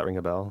Competition. Does that ring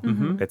a bell?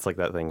 Mm-hmm. It's like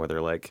that thing where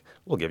they're like,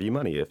 we'll give you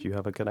money if you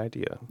have a good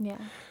idea. Yeah.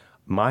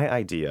 My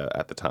idea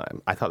at the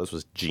time, I thought this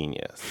was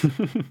genius,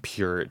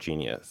 pure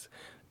genius.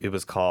 It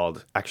was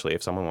called, actually,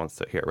 if someone wants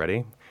to hear it,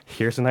 ready?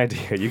 Here's an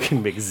idea you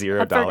can make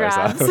 $0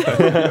 out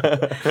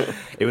of.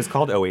 It was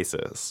called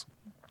Oasis,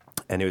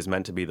 and it was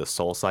meant to be the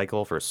Soul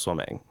Cycle for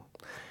swimming.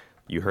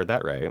 You heard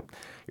that right.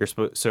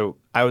 So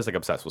I was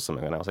obsessed with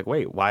swimming, and I was like,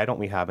 wait, why don't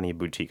we have any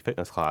boutique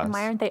fitness class? And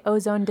why aren't they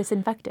ozone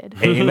disinfected?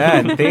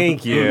 Amen.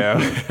 Thank you.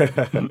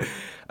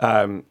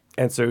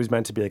 And so it was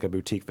meant to be a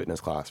boutique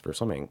fitness class for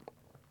swimming.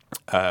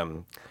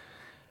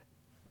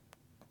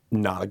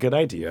 Not a good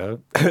idea,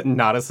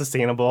 not a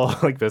sustainable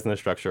business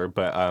structure,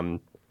 but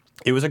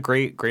it was a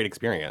great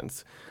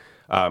experience.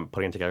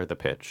 Putting together the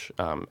pitch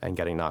and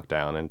getting knocked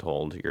down and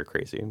told you're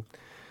crazy.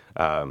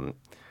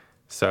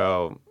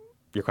 So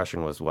your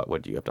question was, what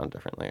would you have done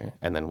differently?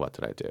 And then what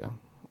did I do?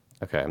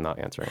 Okay, I'm not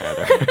answering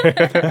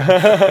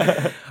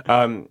either.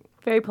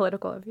 Very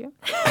political of you.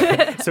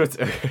 So it's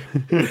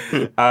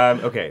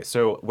okay.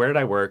 So where did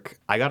I work?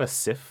 I got a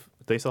SIF.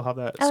 They still have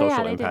that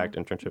social impact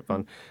internship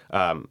fund.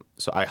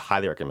 So I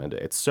highly recommend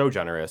it. It's so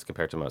generous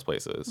compared to most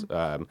places.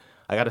 I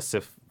got a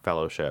SIF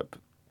fellowship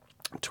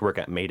to work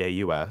at Mayday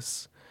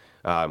US,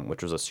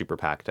 which was a super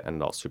PAC to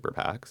end all super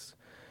PACs.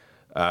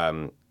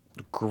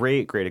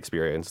 Great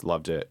experience.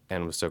 Loved it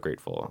and was so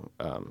grateful.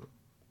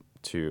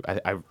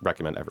 I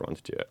recommend everyone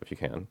to do it if you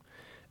can.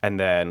 And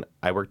then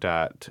I worked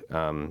at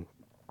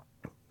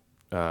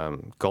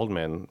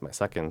Goldman my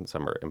second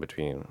summer in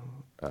between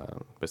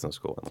business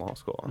school and law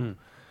school.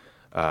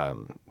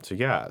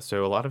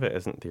 So a lot of it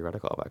isn't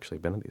theoretical. I've actually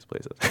been in these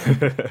places.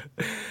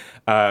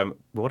 What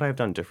would I have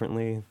done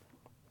differently?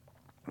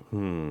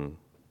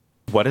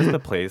 What is the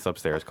place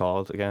upstairs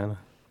called again?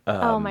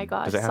 Oh my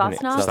gosh,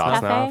 Sosnoff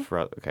Cafe?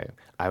 Okay,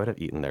 I would have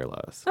eaten there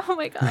less. Oh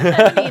my gosh, I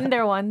haven't eaten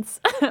there once.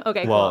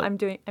 Okay, Well, cool.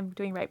 I'm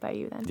doing right by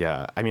you then.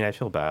 Yeah, I mean, I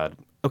feel bad.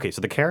 Okay, so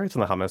the carrots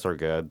and the hummus are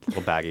good.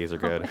 Little baggies are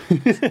good.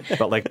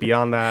 But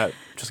beyond that,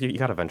 just you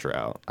gotta venture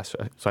out.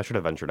 So I should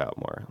have ventured out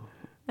more.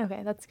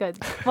 Okay, that's good.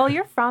 Well,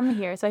 you're from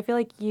here, so I feel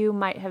like you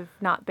might have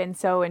not been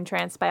so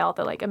entranced by all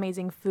the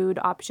amazing food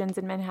options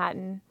in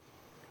Manhattan.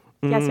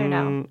 Yes or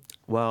no?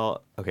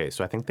 Well, okay,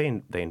 so I think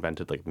they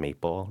invented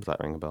maple. Does that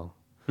ring a bell?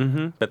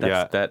 Mm-hmm. But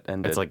that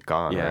ended. It's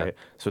gone, yeah. right?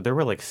 So there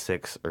were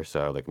 6 or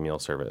so meal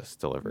service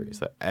deliveries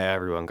that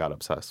everyone got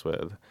obsessed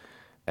with,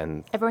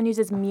 and Everyone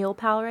uses Meal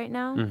Pal right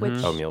now, which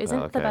Meal Pal, isn't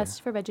the okay.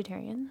 best for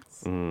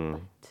vegetarians.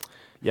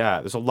 Yeah,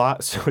 there's a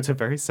lot. So it's a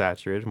very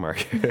saturated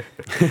market,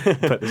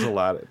 but there's a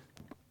lot.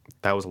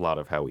 That was a lot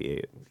of how we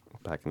ate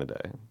back in the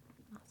day.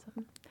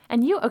 Awesome.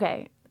 And you,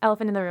 okay,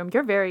 elephant in the room.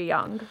 You're very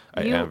young.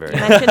 I You am very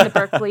mentioned the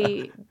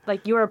Berkeley,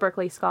 like you were a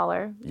Berkeley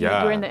scholar. Yeah.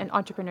 You were in the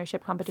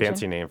entrepreneurship competition.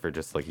 Fancy name for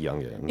just like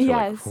youngins.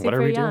 Yes, Like, super what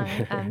are we young.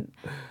 doing here?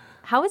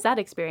 How was that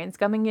experience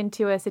coming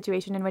into a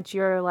situation in which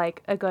you're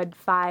like a good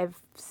 5,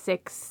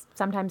 6,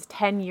 sometimes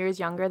 10 years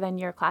younger than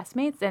your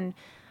classmates? And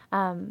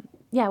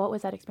yeah, what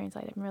was that experience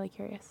like? I'm really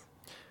curious.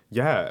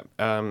 Yeah,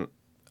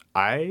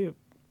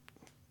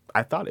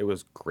 I thought it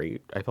was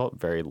great. I felt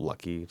very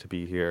lucky to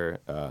be here.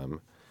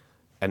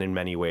 And in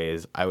many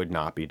ways, I would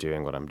not be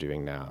doing what I'm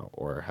doing now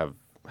or have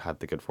had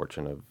the good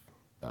fortune of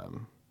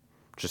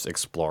just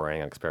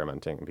exploring and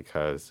experimenting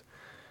because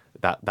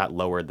that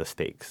lowered the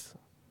stakes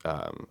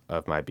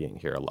of my being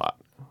here a lot.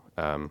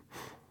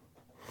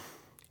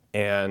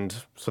 And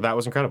so that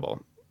was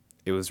incredible.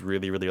 It was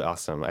really, really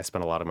awesome. I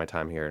spent a lot of my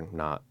time here,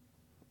 not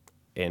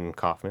in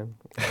Kaufman.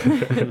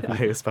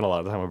 I spent a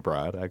lot of time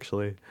abroad,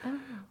 actually.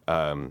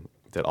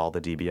 Did all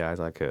the DBIs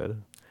I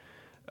could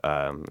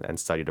and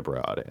studied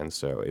abroad. And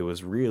so it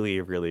was really,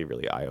 really,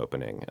 really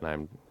eye-opening. And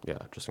I'm,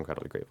 just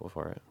incredibly grateful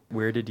for it.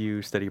 Where did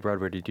you study abroad?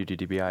 Where did you do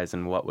DBIs?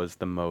 And what was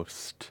the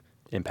most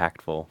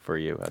impactful for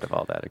you out of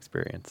all that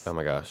experience? Oh,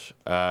 my gosh.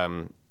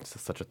 This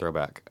is such a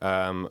throwback.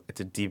 It's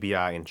a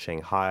DBI in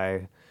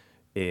Shanghai,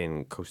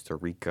 in Costa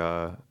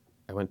Rica.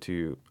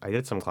 I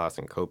did some class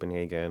in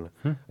Copenhagen.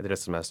 I did a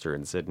semester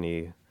in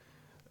Sydney.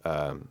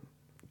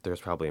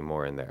 There's probably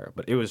more in there.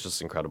 But it was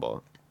just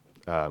incredible.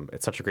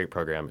 It's such a great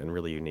program and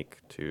really unique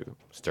to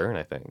Stern,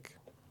 I think.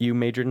 You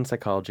majored in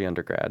psychology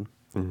undergrad.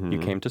 You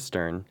came to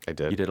Stern. I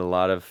did. You did a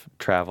lot of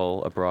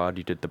travel abroad.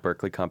 You did the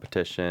Berkeley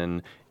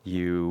competition.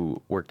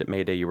 You worked at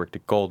Mayday. You worked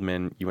at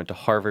Goldman. You went to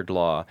Harvard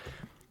Law.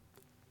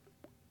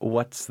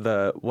 What's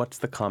the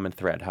common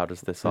thread? How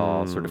does this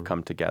all sort of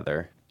come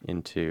together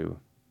to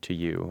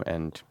you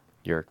and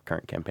your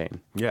current campaign?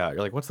 Yeah,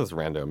 you're like, what's this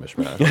random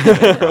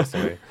mishmash across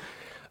me?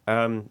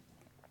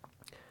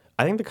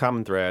 I think the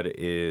common thread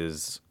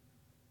is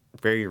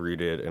very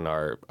rooted in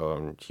our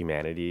own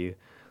humanity.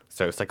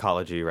 So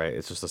psychology, right,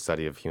 it's just a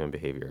study of human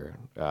behavior.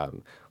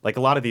 Like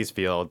a lot of these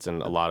fields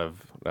and a lot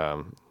of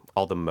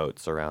all the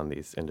moats around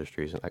these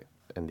industries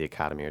and the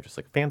academy are just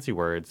like fancy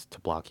words to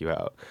block you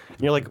out.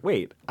 And you're like,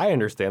 wait, I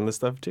understand this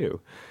stuff too.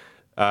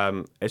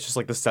 It's just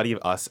like the study of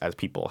us as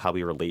people, how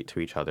we relate to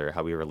each other,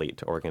 how we relate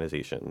to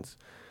organizations.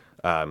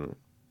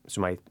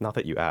 So not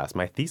that you asked,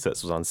 my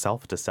thesis was on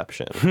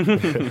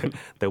self-deception,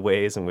 the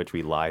ways in which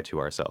we lie to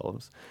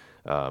ourselves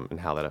and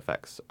how that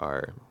affects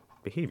our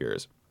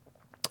behaviors.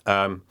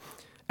 And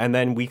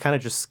then we kind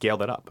of just scale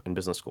that up in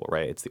business school,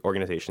 right? It's the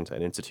organizations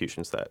and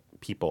institutions that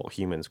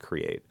humans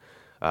create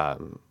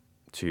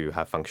to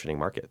have functioning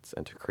markets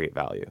and to create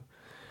value.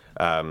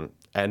 And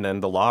then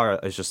the law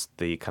is just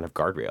the kind of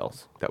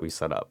guardrails that we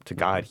set up to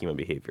guide human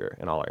behavior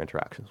in all our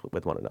interactions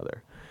with one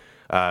another.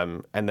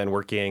 And then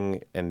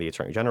working in the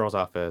Attorney General's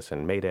office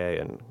and Mayday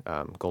and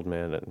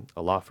Goldman and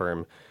a law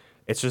firm,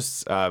 it's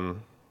just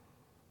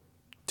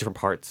different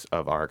parts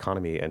of our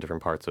economy and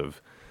different parts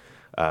of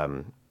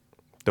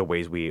the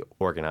ways we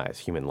organize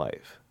human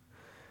life.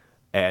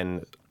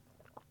 And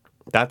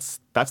that's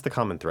the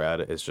common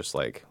thread, is just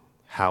like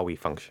how we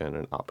function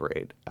and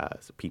operate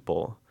as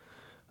people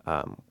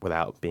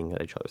without being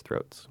at each other's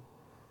throats.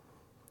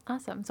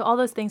 Awesome. So all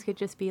those things could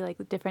just be like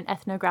different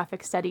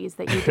ethnographic studies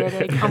that you did.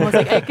 Like almost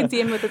like I could see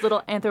him with his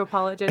little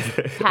anthropologist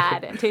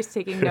pad and just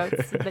taking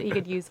notes that he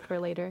could use for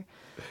later.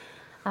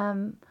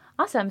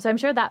 Awesome. So I'm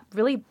sure that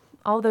really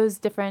all those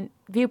different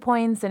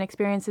viewpoints and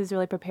experiences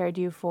really prepared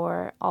you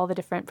for all the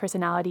different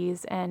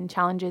personalities and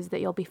challenges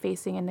that you'll be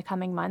facing in the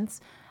coming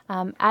months.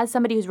 As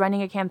somebody who's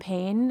running a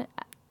campaign,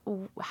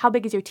 how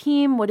big is your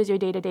team? What does your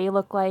day-to-day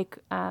look like?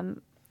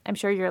 I'm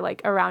sure you're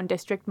like around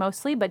district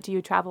mostly, but do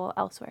you travel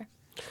elsewhere?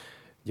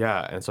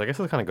 Yeah, and so I guess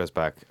it kind of goes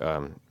back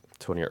to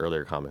one of your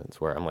earlier comments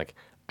where I'm like,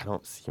 I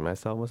don't see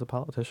myself as a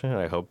politician, and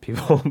I hope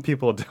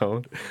people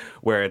don't,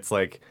 where it's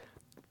like,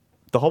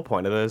 the whole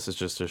point of this is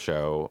just to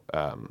show,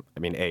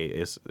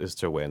 is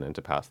to win and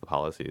to pass the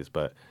policies,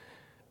 but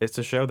it's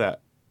to show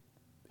that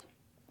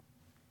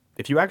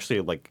if you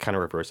actually like kind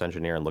of reverse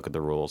engineer and look at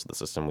the rules of the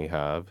system we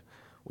have,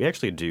 we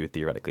actually do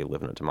theoretically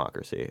live in a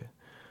democracy,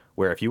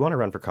 where if you want to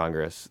run for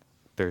Congress,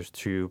 there's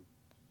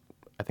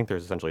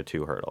essentially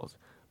two hurdles.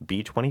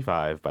 Be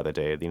 25 by the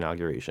day of the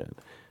inauguration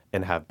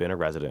and have been a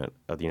resident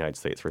of the United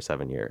States for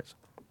 7 years.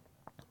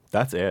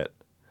 That's it.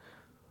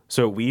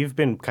 So we've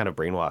been kind of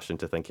brainwashed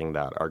into thinking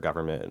that our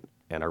government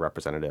and our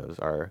representatives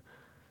are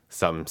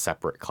some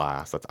separate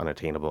class that's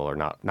unattainable or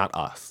not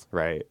us,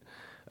 right?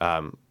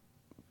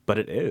 But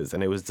it is,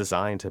 and it was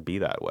designed to be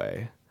that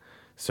way.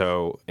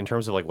 So in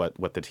terms of like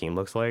what the team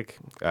looks like,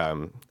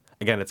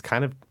 again, it's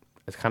kind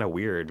of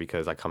weird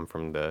because I come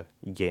from the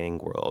Yang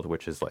world,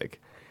 which is like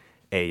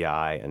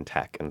AI and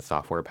tech and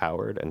software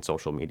powered and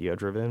social media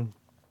driven,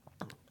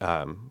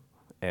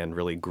 and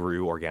really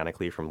grew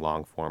organically from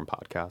long form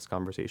podcast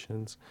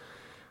conversations,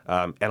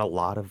 and a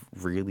lot of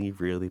really,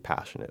 really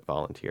passionate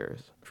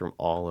volunteers from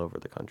all over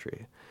the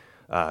country.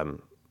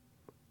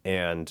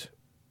 And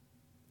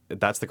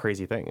that's the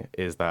crazy thing,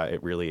 is that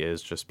it really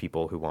is just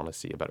people who want to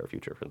see a better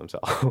future for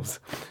themselves.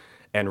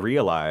 and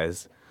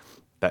realize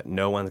that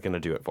no one's going to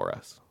do it for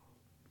us.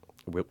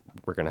 We're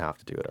going to have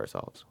to do it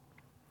ourselves.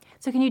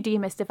 So can you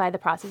demystify the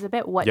process a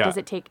bit? What Yeah. does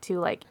it take to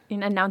like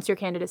announce your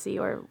candidacy?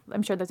 Or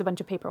I'm sure there's a bunch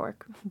of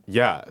paperwork.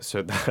 Yeah,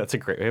 so that's a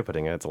great way of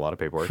putting it. It's a lot of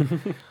paperwork.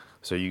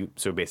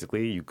 So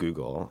basically you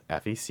Google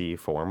FEC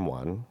Form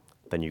 1,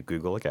 then you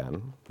Google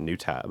again, new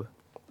tab,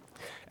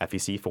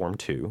 FEC Form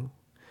 2,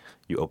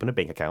 you open a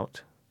bank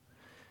account,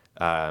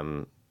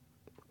 and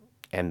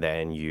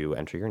then you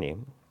enter your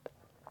name,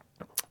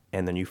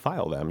 and then you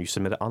file them, you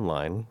submit it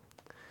online,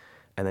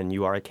 and then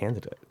you are a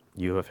candidate.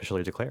 You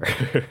officially declared.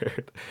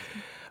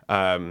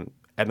 And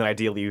then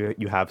ideally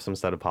you have some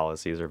set of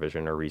policies or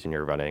vision or reason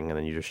you're running, and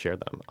then you just share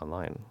them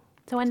online.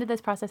 So when did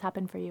this process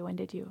happen for you? When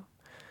did you?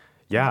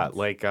 Yeah,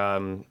 like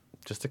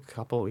just a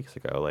couple of weeks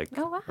ago, like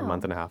Oh, wow. a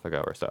month and a half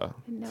ago or so.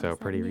 Didn't know it So was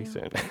that pretty new.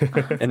 recent.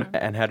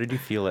 And how did you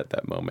feel at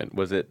that moment?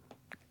 Was it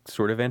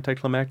sort of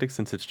anticlimactic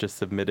since it's just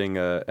submitting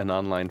an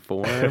online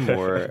form,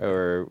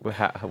 or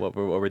what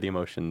were the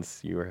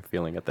emotions you were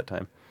feeling at that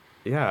time?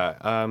 Yeah,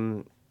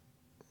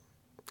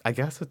 I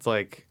guess it's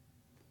like,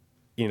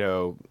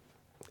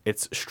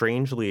 it's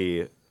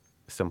strangely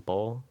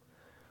simple,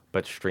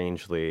 but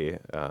strangely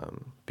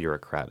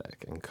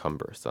bureaucratic and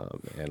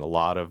cumbersome, and a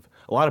lot of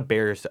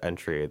barriers to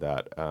entry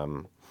that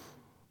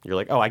you're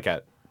like, oh, I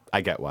get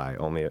why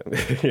only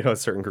a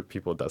certain group of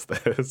people does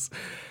this.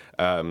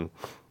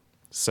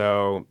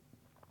 So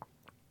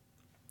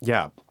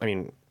yeah, I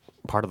mean,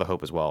 part of the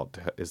hope as well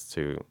is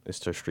to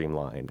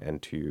streamline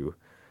and to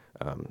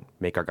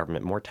make our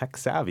government more tech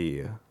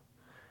savvy,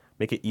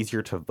 make it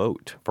easier to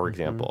vote, for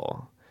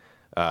example.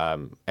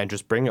 And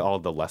just bring all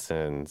the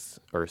lessons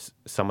or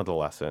some of the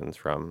lessons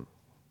from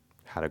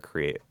how to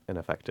create an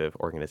effective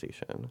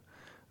organization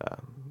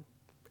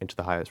into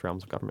the highest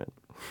realms of government.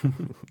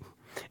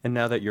 And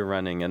now that you're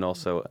running, and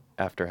also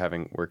after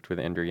having worked with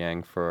Andrew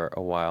Yang for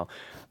a while,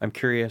 I'm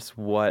curious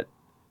what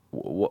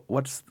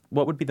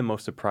would be the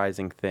most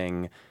surprising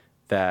thing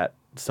that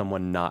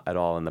someone not at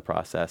all in the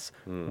process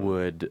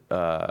would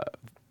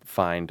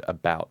find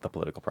about the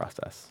political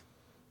process?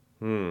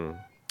 So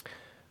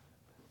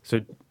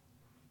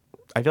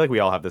I feel like we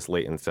all have this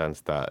latent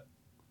sense that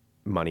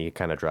money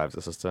kind of drives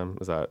the system.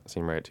 Does that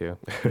seem right to you?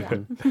 Yeah.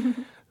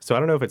 So I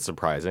don't know if it's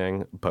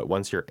surprising, but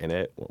once you're in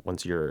it,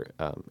 once you're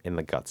in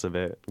the guts of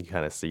it, you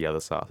kind of see how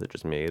the sausage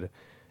is made.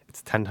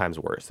 It's 10 times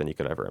worse than you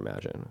could ever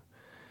imagine.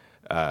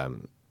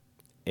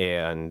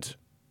 And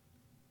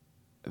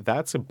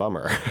that's a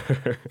bummer.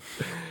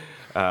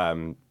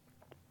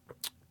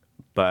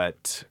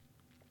 But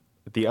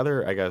the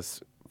other, I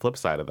guess, flip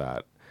side of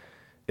that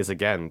is,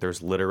 again,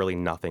 there's literally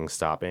nothing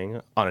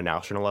stopping on a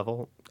national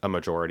level a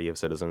majority of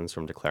citizens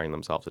from declaring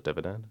themselves a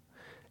dividend.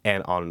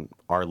 And on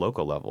our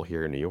local level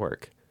here in New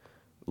York,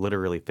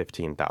 literally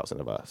 15,000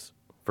 of us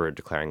for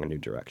declaring a new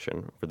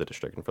direction for the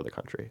district and for the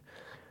country.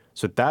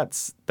 So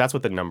that's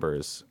what the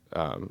numbers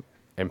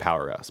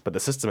empower us. But the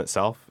system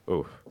itself,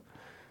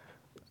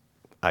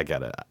 I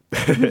get it.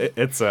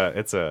 It's a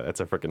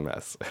freaking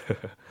mess.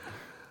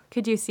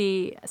 Could you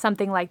see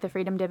something like the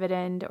Freedom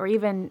Dividend or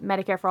even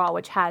Medicare for All,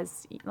 which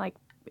has like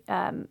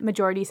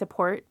majority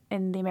support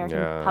in the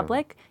American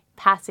public,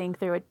 passing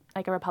through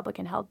a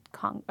Republican-held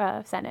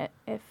Senate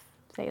if,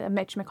 say,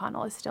 Mitch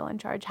McConnell is still in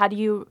charge? How do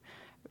you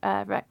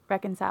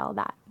reconcile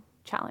that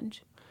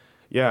challenge?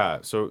 Yeah,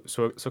 so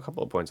a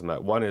couple of points on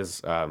that. One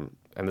is, and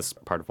this is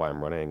part of why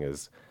I'm running,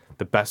 is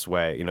the best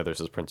way, there's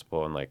this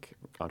principle in like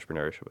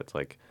entrepreneurship. It's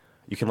like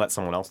you can let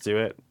someone else do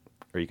it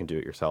or you can do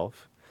it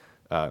yourself.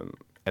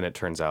 And it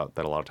turns out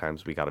that a lot of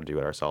times we got to do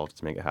it ourselves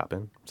to make it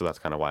happen. So that's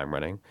kind of why I'm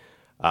running.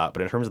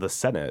 But in terms of the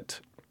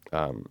Senate,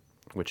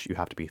 which you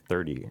have to be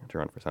 30 to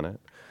run for Senate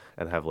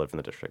and have lived in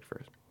the district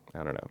for,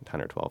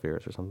 10 or 12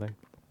 years or something,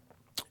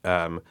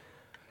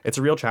 it's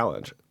a real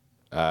challenge.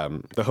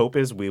 The hope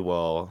is we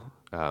will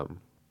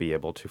be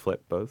able to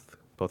flip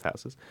both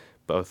houses,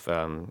 both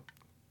the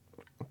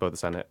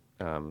Senate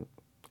and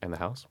the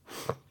House.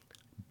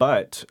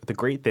 But the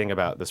great thing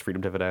about this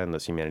Freedom Dividend,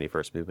 this Humanity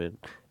First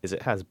movement, is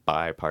it has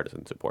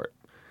bipartisan support.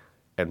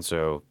 And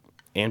so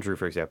Andrew,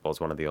 for example, is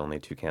one of the only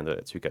two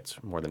candidates who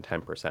gets more than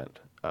 10%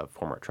 of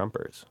former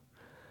Trumpers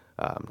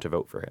to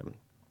vote for him.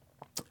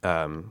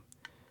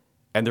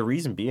 And the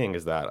reason being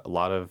is that a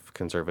lot of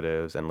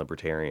conservatives and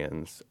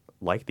libertarians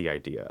like the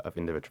idea of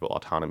individual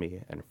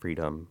autonomy and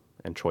freedom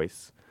and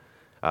choice,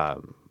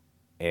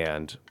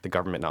 and the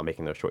government not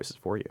making those choices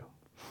for you.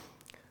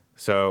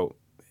 So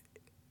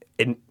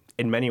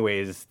in many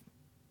ways,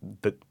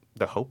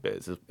 the hope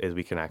is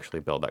we can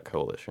actually build that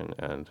coalition,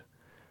 and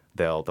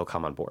they'll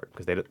come on board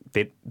because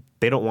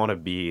they don't want to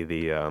be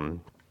the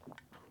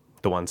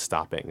one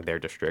stopping their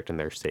district and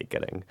their state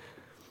getting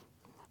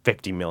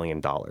 $50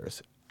 million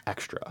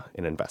extra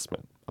in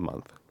investment a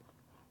month.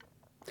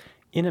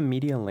 In a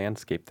media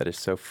landscape that is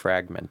so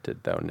fragmented,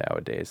 though,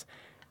 nowadays,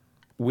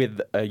 with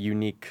a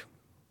unique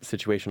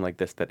situation like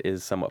this that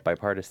is somewhat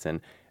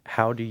bipartisan,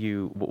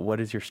 what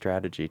is your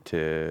strategy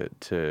to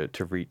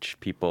reach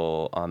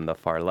people on the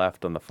far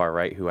left, on the far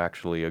right, who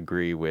actually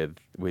agree with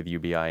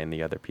UBI and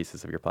the other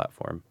pieces of your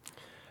platform?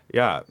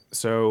 Yeah.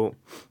 So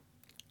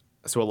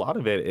a lot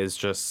of it is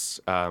just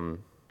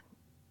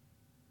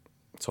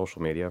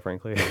social media,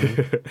 frankly,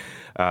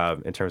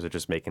 in terms of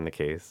just making the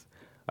case.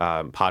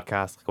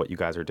 Podcasts, like what you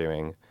guys are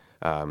doing,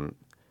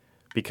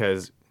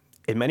 because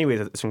in many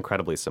ways it's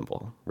incredibly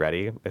simple.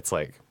 Ready? It's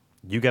like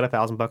you get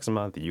 $1,000 a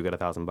month, you get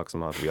 $1,000 a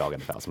month, we all get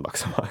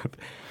 $1,000 a month.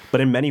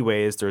 But in many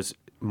ways, there's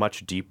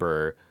much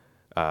deeper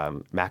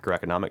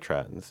macroeconomic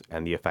trends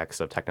and the effects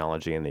of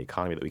technology and the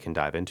economy that we can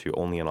dive into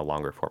only in a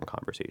longer form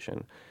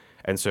conversation.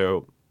 And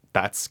so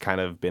that's kind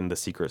of been the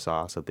secret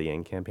sauce of the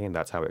Yang campaign.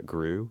 That's how it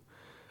grew,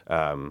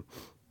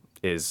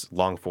 is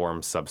long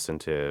form,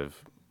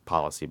 substantive,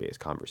 policy-based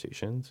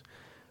conversations.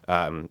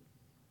 And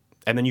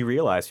then you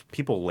realize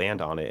people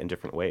land on it in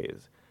different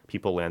ways.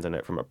 People land on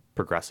it from a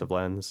progressive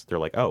lens. They're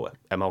like, oh,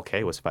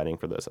 MLK was fighting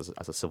for this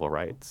as a civil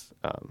rights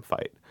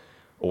fight.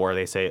 Or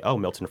they say, oh,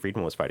 Milton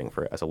Friedman was fighting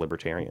for it as a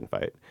libertarian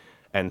fight.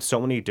 And so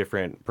many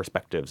different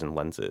perspectives and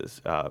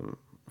lenses,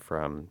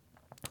 from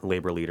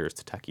labor leaders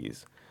to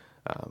techies,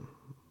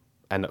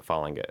 end up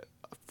falling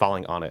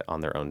on it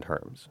on their own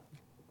terms.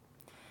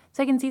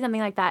 So I can see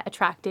something like that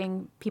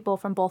attracting people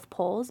from both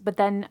poles. But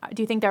then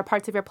do you think there are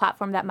parts of your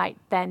platform that might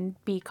then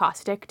be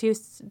caustic to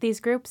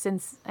these groups?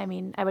 Since, I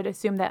mean, I would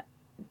assume that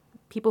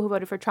people who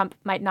voted for Trump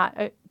might not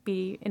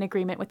be in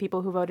agreement with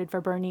people who voted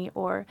for Bernie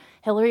or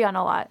Hillary on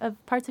a lot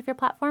of parts of your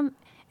platform.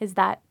 Is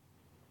that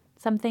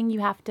something you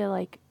have to,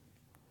 like,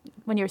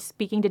 when you're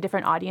speaking to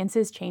different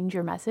audiences, change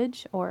your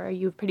message? Or are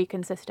you pretty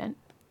consistent?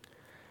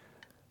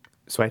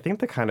 So I think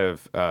the kind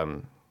of,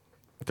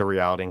 the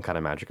reality and kind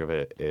of magic of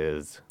it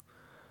is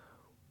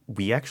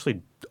we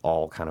actually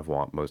all kind of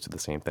want most of the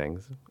same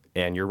things.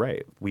 And you're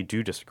right. We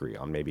do disagree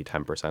on maybe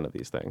 10% of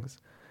these things.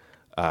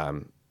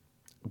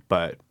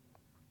 But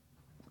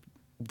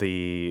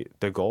the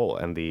goal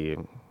and the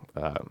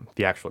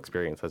actual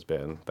experience has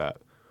been that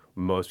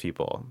most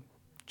people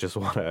just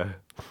want to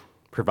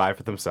provide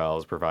for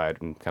themselves, provide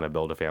and kind of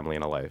build a family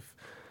and a life,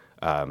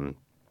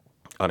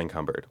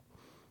 unencumbered.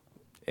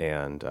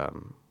 And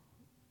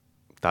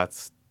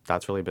that's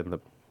really been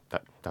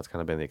that's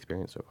kind of been the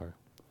experience so far.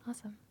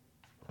 Awesome.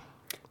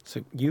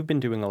 So you've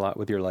been doing a lot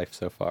with your life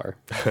so far.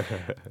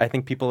 I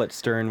think people at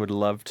Stern would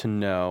love to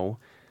know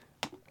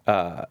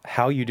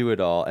how you do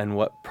it all and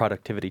what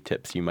productivity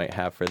tips you might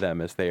have for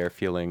them as they are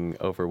feeling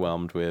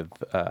overwhelmed with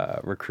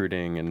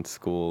recruiting and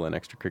school and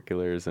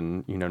extracurriculars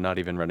and, not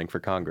even running for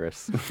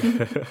Congress.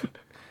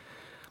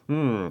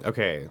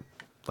 Okay,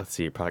 let's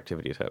see,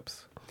 productivity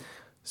tips.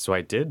 So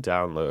I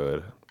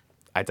downloaded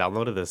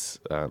this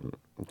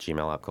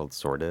Gmail app called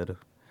Sorted,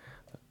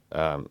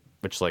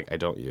 which I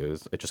don't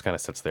use. It just kind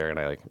of sits there and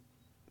I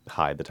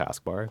hide the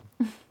taskbar.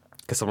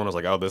 Because someone was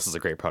like, oh, this is a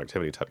great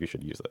productivity tip. You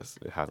should use this.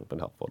 It hasn't been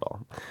helpful at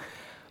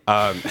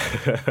all.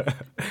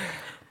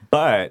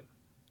 But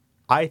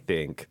I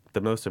think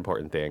the most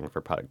important thing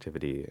for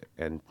productivity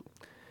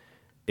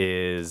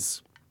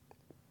is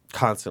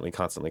constantly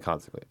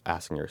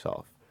asking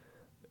yourself,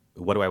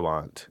 what do I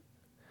want?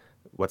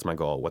 What's my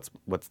goal?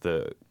 What's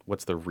the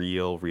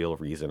real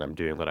reason I'm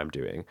doing what I'm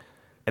doing?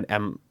 And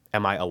am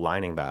I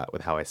aligning that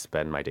with how I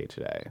spend my day to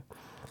day?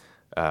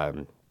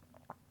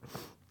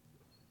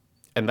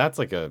 And that's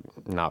a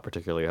not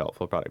particularly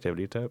helpful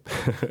productivity tip.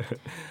 But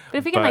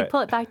if we can pull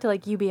it back to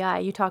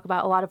UBI, you talk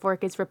about a lot of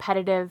work is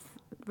repetitive,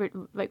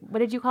 what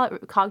did you call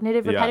it?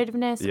 Cognitive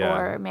repetitiveness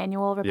or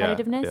manual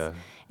repetitiveness. Yeah.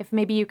 If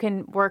maybe you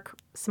can work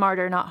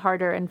smarter, not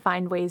harder, and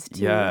find ways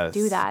to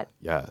do that.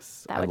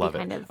 Yes, that would I love be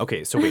kind it. of...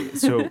 Okay, so wait,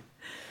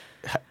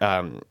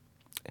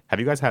 have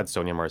you guys had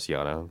Sonia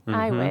Marciano? Mm-hmm.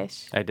 I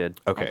wish. I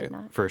did. Okay, I did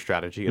not. For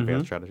strategy,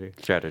 advanced strategy?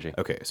 Strategy.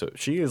 Okay, so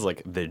she is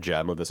the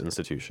gem of this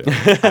institution.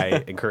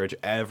 I encourage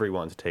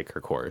everyone to take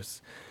her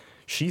course.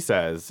 She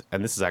says,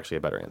 and this is actually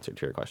a better answer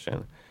to your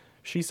question,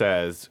 she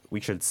says we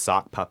should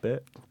sock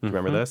puppet. Do you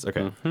remember this?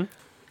 Okay. Mm-hmm.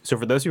 So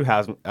for those who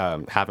haven't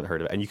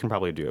heard of it, and you can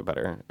probably do it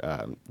better,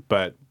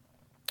 but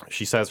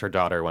she says her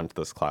daughter went to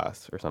this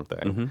class or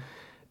something,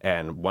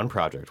 and one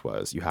project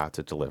was you had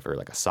to deliver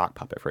a sock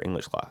puppet for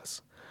English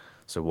class.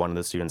 So one of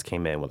the students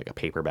came in with a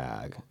paper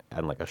bag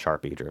and a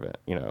Sharpie driven,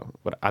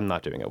 but I'm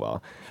not doing it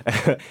well.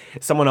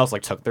 Someone else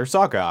took their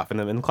sock off and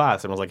then in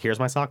class and was like, here's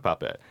my sock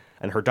puppet.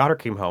 And her daughter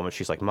came home and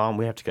she's like, Mom,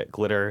 we have to get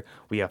glitter.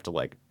 We have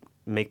to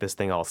make this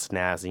thing all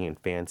snazzy and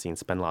fancy and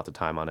spend lots of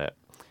time on it.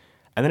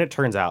 And then it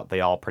turns out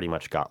they all pretty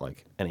much got an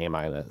A-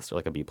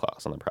 or a B+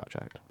 on the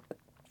project.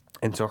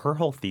 And so her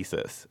whole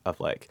thesis of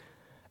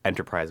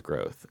enterprise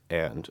growth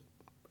and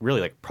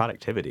really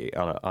productivity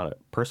on a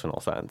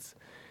personal sense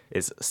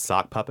is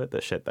sock puppet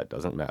the shit that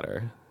doesn't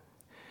matter,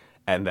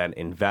 and then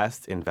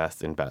invest in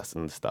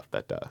the stuff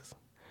that does.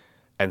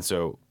 And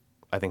so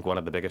I think one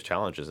of the biggest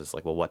challenges is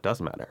well, what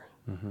does matter?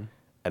 Mm-hmm.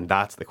 And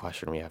that's the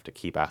question we have to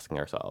keep asking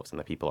ourselves and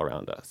the people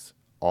around us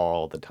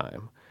all the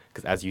time.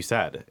 Because as you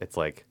said, it's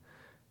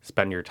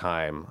spend your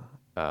time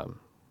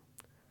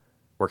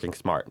working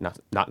smart,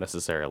 not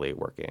necessarily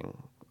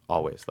working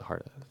always the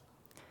hardest.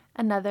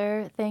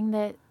 Another thing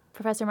that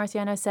Professor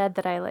Marciano said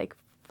that I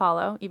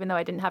follow, even though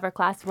I didn't have her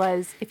class,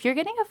 was if you're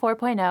getting a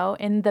 4.0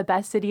 in the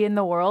best city in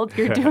the world,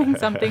 you're doing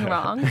something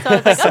wrong. So I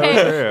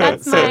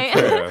was like,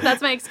 okay,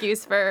 that's my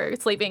excuse for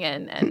sleeping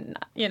in, and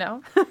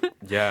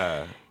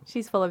Yeah.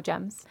 she's full of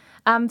gems.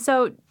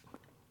 So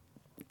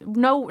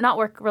no, not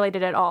work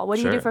related at all. What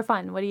do you do Sure. for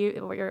fun?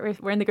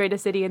 We're in the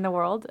greatest city in the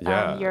world.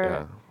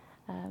 Yeah.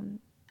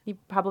 You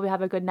probably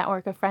have a good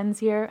network of friends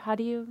here. How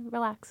do you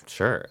relax?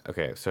 Sure.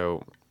 Okay.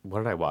 So what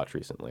did I watch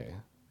recently?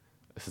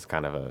 This is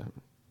kind of a.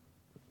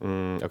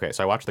 Okay.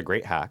 So I watched The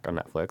Great Hack on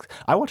Netflix.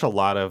 I watch a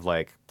lot of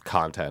like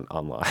content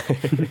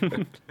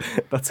online.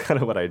 That's kind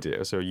of what I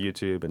do. So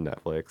YouTube and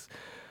Netflix.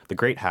 The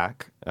Great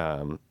Hack,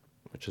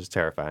 which is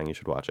terrifying. You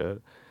should watch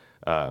it.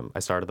 I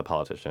started The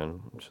Politician,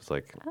 which is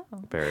like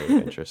very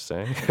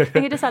interesting. I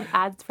think you just had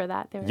ads for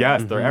that. They were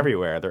Yes, they're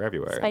everywhere. They're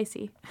everywhere.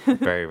 spicy.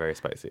 Very, very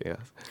spicy,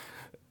 yes.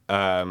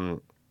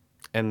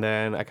 And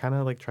then I kind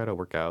of like try to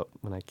work out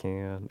when I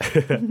can.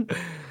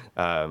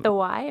 The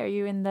Y? Are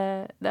you in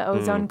the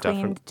ozone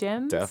cleaned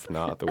gyms?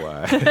 Not the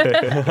why.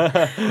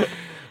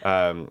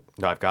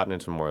 No, I've gotten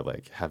into more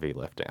like heavy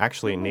lifting.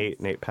 Actually,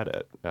 Nate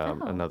Pettit,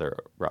 another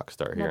rock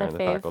star here Another in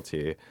the fave.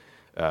 faculty.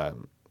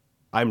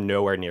 I'm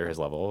nowhere near his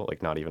level,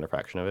 like not even a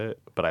fraction of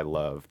it, but I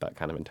love that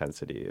kind of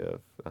intensity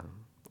of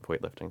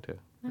weightlifting too.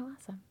 Oh,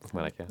 awesome.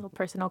 When I can. Little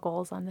personal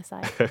goals on the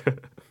side.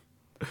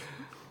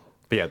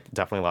 But yeah,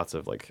 definitely lots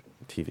of like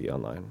TV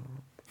online.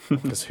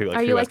 'Cause who,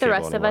 Are you who like has the cable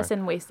rest of us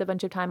anymore? and waste a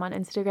bunch of time on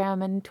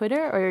Instagram and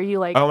Twitter, or are you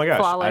like Oh my gosh,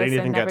 flawless I didn't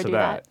even and get never to do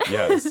that. that?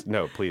 Yes,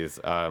 no, please.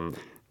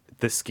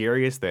 The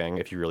scariest thing,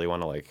 if you really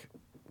want to like,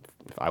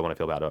 if I want to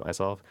feel bad about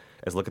myself,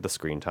 is look at the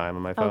screen time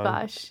on my phone. Oh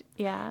gosh,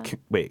 yeah.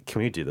 Wait,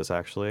 can we do this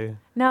actually?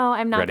 No,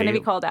 I'm not going to Ready?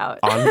 be called out.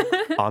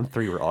 On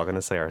three, we're all going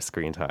to say our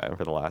screen time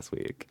for the last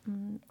week.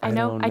 I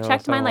know. don't I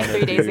checked if mine like wanna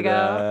 3 days do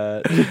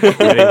ago. that.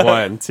 Ready?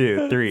 1,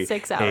 2, 3.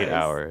 6 hours. 8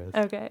 hours.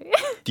 Okay.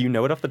 Do you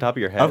know it off the top of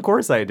your head? Of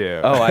course I do.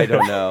 Oh, I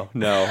don't know.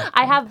 No.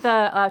 I have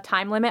the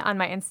time limit on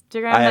my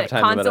Instagram I have that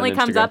time limit on constantly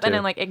comes Instagram, up, and too.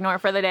 I'm like, ignore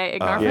for the day,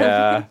 ignore for the day.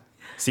 Yeah.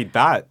 See,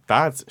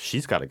 that's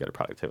she's got to get a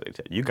productivity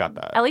tip. You got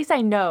that. At least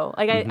I know.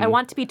 Like, Mm-hmm. I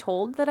want to be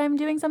told that I'm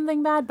doing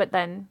something bad, but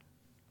then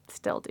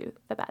still do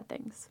the bad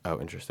things. Oh,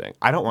 interesting.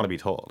 I don't want to be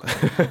told. I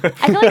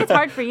feel like it's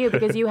hard for you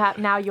because you have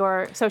now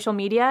your social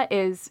media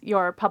is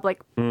your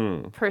public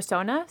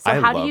persona. So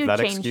I how love do you that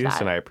change excuse, that?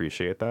 and I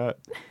appreciate that.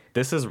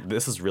 This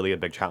is really a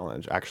big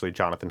challenge. Actually,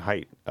 Jonathan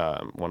Haidt,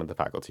 one of the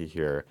faculty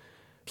here,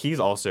 he's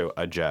also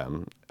a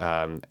gem,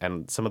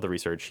 and some of the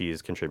research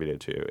he's contributed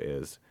to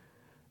is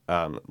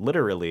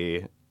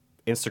literally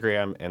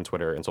Instagram and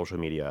Twitter and social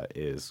media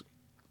is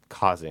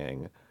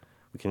causing,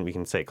 we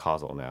can say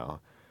causal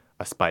now,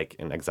 a spike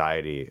in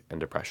anxiety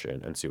and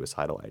depression and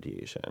suicidal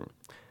ideation.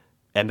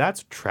 And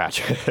that's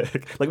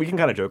tragic. Like, we can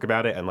kind of joke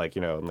about it and, like,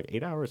 I'm like,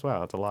 8 hours, wow,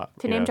 that's a lot.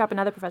 To name drop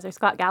another professor,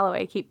 Scott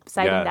Galloway, keep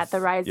citing Yes, that the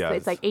rise, yes.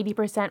 it's like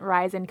 80%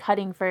 rise in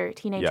cutting for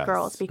teenage Yes.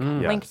 girls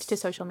linked to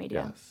social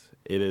media. Yes,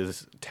 it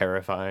is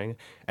terrifying.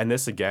 And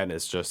this, again,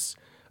 is just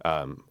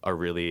a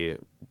really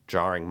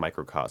jarring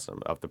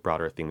microcosm of the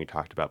broader theme we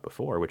talked about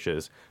before, which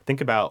is think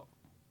about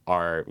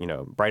our,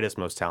 brightest,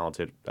 most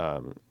talented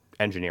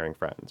engineering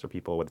friends or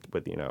people with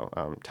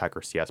tech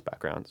or CS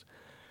backgrounds.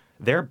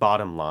 Their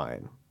bottom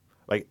line,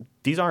 like,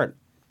 these aren't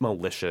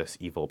malicious,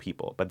 evil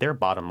people, but their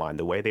bottom line,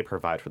 the way they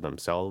provide for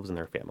themselves and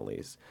their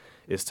families,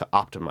 is to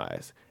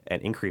optimize and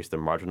increase the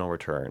marginal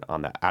return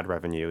on that ad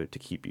revenue to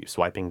keep you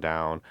swiping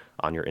down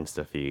on your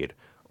Insta feed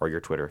or your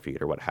Twitter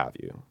feed or what have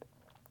you.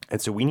 And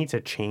so we need to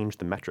change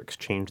the metrics,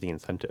 change the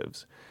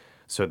incentives,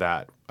 so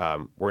that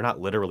we're not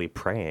literally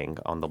preying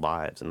on the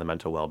lives and the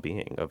mental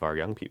well-being of our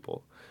young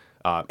people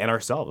and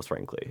ourselves,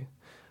 frankly.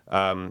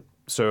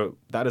 So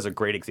that is a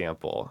great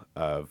example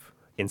of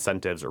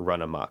incentives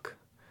run amok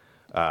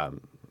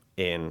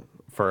in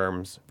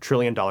firms,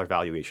 trillion-dollar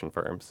valuation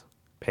firms,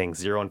 paying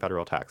zero in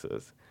federal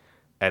taxes,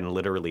 and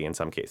literally, in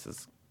some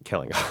cases,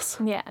 killing us.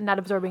 Yeah, not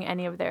absorbing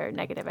any of their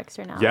negative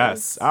externalities.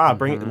 Yes.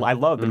 I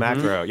love the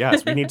macro.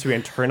 Yes, we need to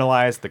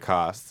internalize the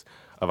costs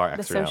of our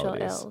The social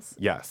externalities. ills.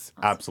 Yes,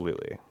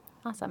 absolutely.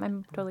 Awesome.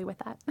 I'm totally with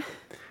that.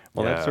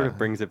 Well, that sort Yeah. of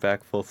brings it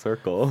back full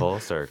circle. Full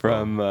circle.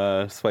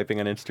 From swiping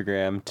on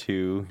Instagram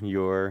to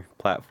your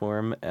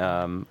platform.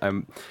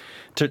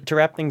 To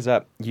wrap things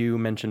up, you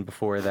mentioned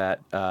before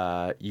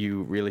that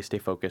you really stay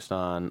focused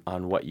on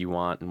what you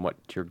want and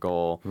what's your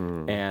goal.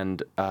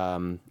 And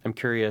I'm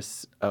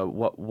curious,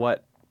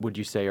 what would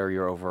you say are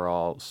your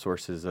overall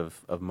sources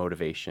of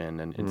motivation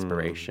and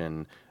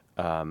inspiration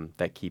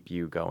that keep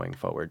you going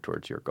forward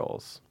towards your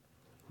goals?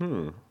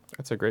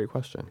 That's a great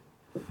question.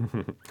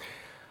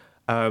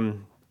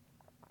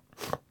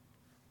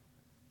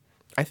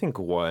 I think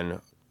one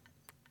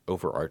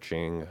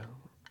overarching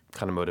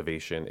kind of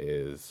motivation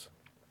is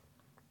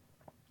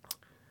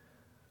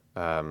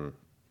how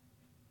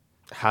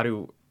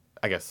do,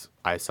 I guess,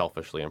 I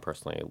selfishly and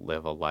personally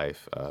live a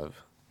life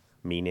of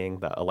meaning,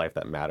 a life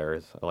that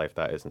matters, a life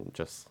that isn't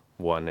just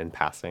one in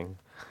passing.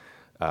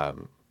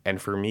 And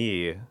for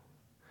me,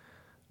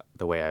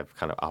 the way I've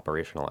kind of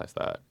operationalized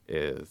that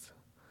is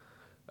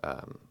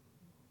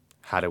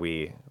how do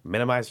we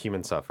minimize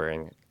human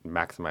suffering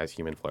maximize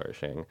human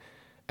flourishing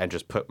and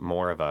just put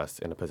more of us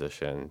in a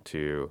position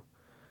to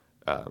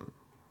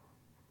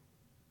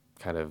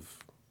kind of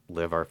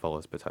live our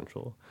fullest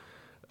potential.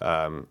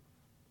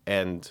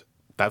 And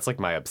that's like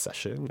my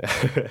obsession.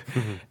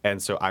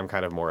 And so I'm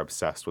kind of more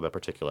obsessed with a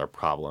particular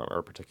problem or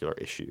a particular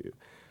issue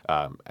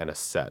and a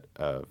set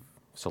of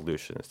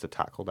solutions to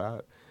tackle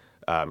that.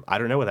 I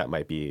don't know what that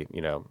might be,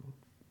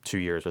 2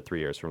 years or 3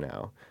 years from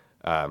now.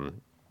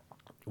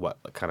 What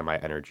kind of my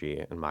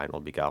energy and mind will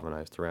be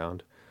galvanized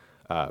around.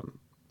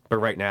 But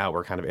right now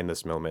we're kind of in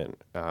this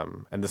moment,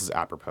 and this is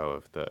apropos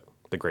of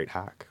the Great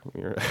Hack,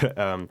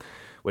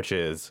 which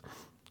is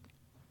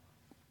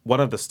one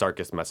of the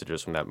starkest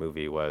messages from that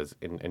movie was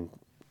in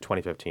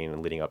 2015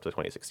 and leading up to the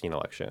 2016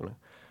 election,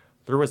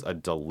 there was a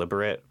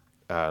deliberate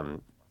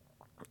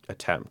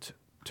attempt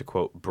to,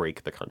 quote,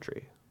 break the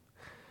country.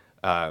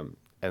 And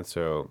this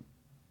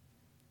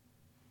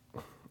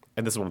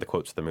is one of the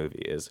quotes of the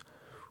movie is,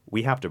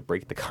 we have to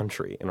break the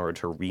country in order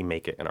to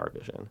remake it in our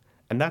vision.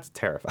 And that's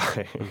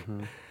terrifying.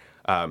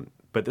 Mm-hmm.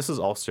 But this is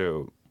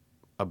also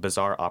a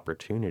bizarre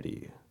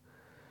opportunity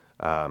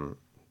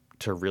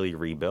to really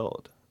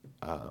rebuild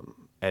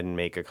and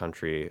make a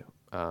country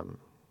and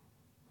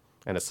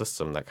a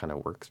system that kind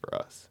of works for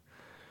us.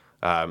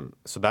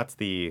 So that's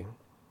the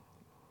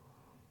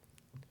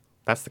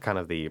kind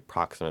of the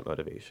proximate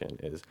motivation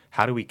is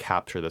how do we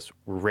capture this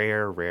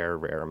rare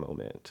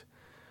moment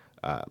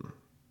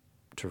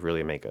to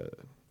really make a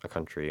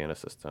country and a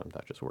system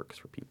that just works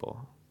for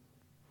people.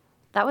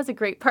 That was a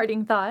great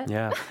parting thought.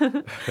 Yeah.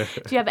 Do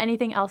you have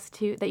anything else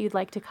that you'd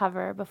like to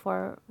cover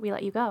before we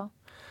let you go?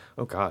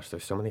 Oh gosh,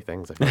 there's so many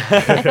things. I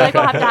feel like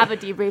we'll have to have a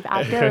debrief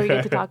after where we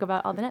get to talk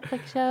about all the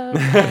Netflix shows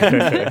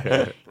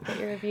and get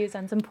your reviews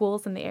on some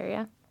pools in the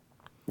area.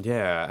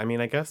 Yeah, I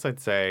mean, I guess I'd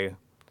say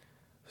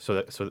so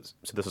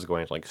this is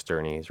going to like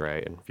Sternies,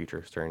 right, and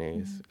future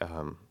Sternies.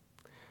 Mm-hmm.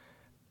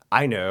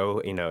 I know,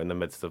 in the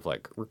midst of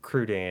like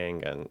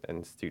recruiting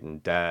and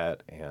student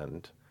debt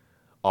and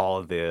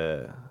all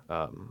the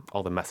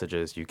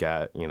messages you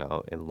get,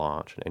 in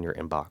launch and in your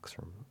inbox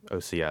from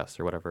OCS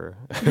or whatever.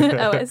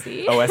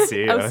 OSC.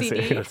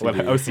 OCD,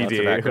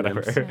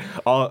 whatever.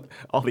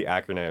 All the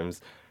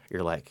acronyms.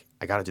 You're like,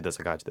 I gotta do this,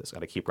 I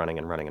gotta keep running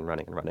and running and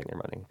running and running and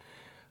running.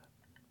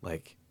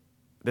 Like,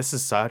 this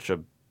is such a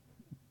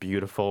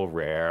beautiful,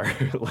 rare,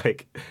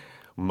 like,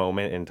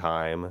 moment in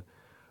time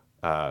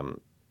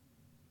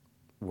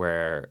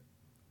where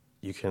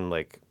you can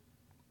like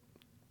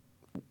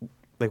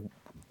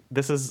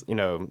this is,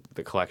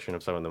 the collection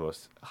of some of the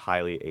most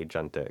highly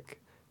agentic,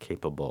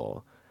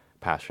 capable,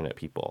 passionate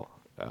people.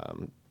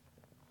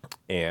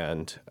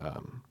 And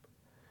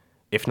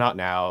if not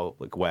now,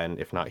 like when,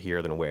 if not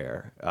here, then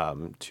where,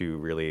 to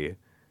really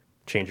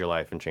change your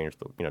life and change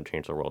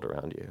the world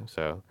around you.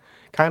 So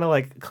kind of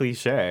like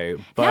cliche,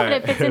 but... Yeah, but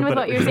it fits in with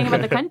what you're saying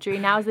about the country.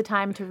 Now is the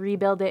time to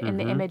rebuild it in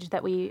the image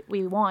that we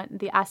want,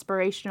 the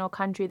aspirational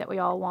country that we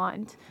all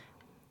want.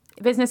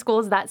 Business school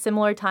is that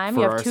similar time.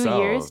 For you have 2 years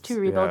ourselves. to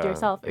rebuild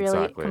yourself,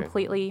 really exactly.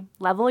 completely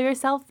level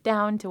yourself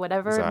down to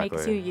whatever Exactly.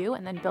 makes you,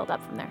 and then build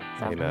up from there.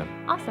 So,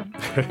 Amen. Awesome.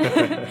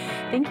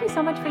 Thank you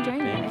so much for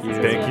joining us. Thank you.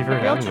 This was Thank you for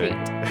a real having me.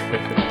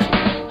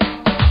 treat.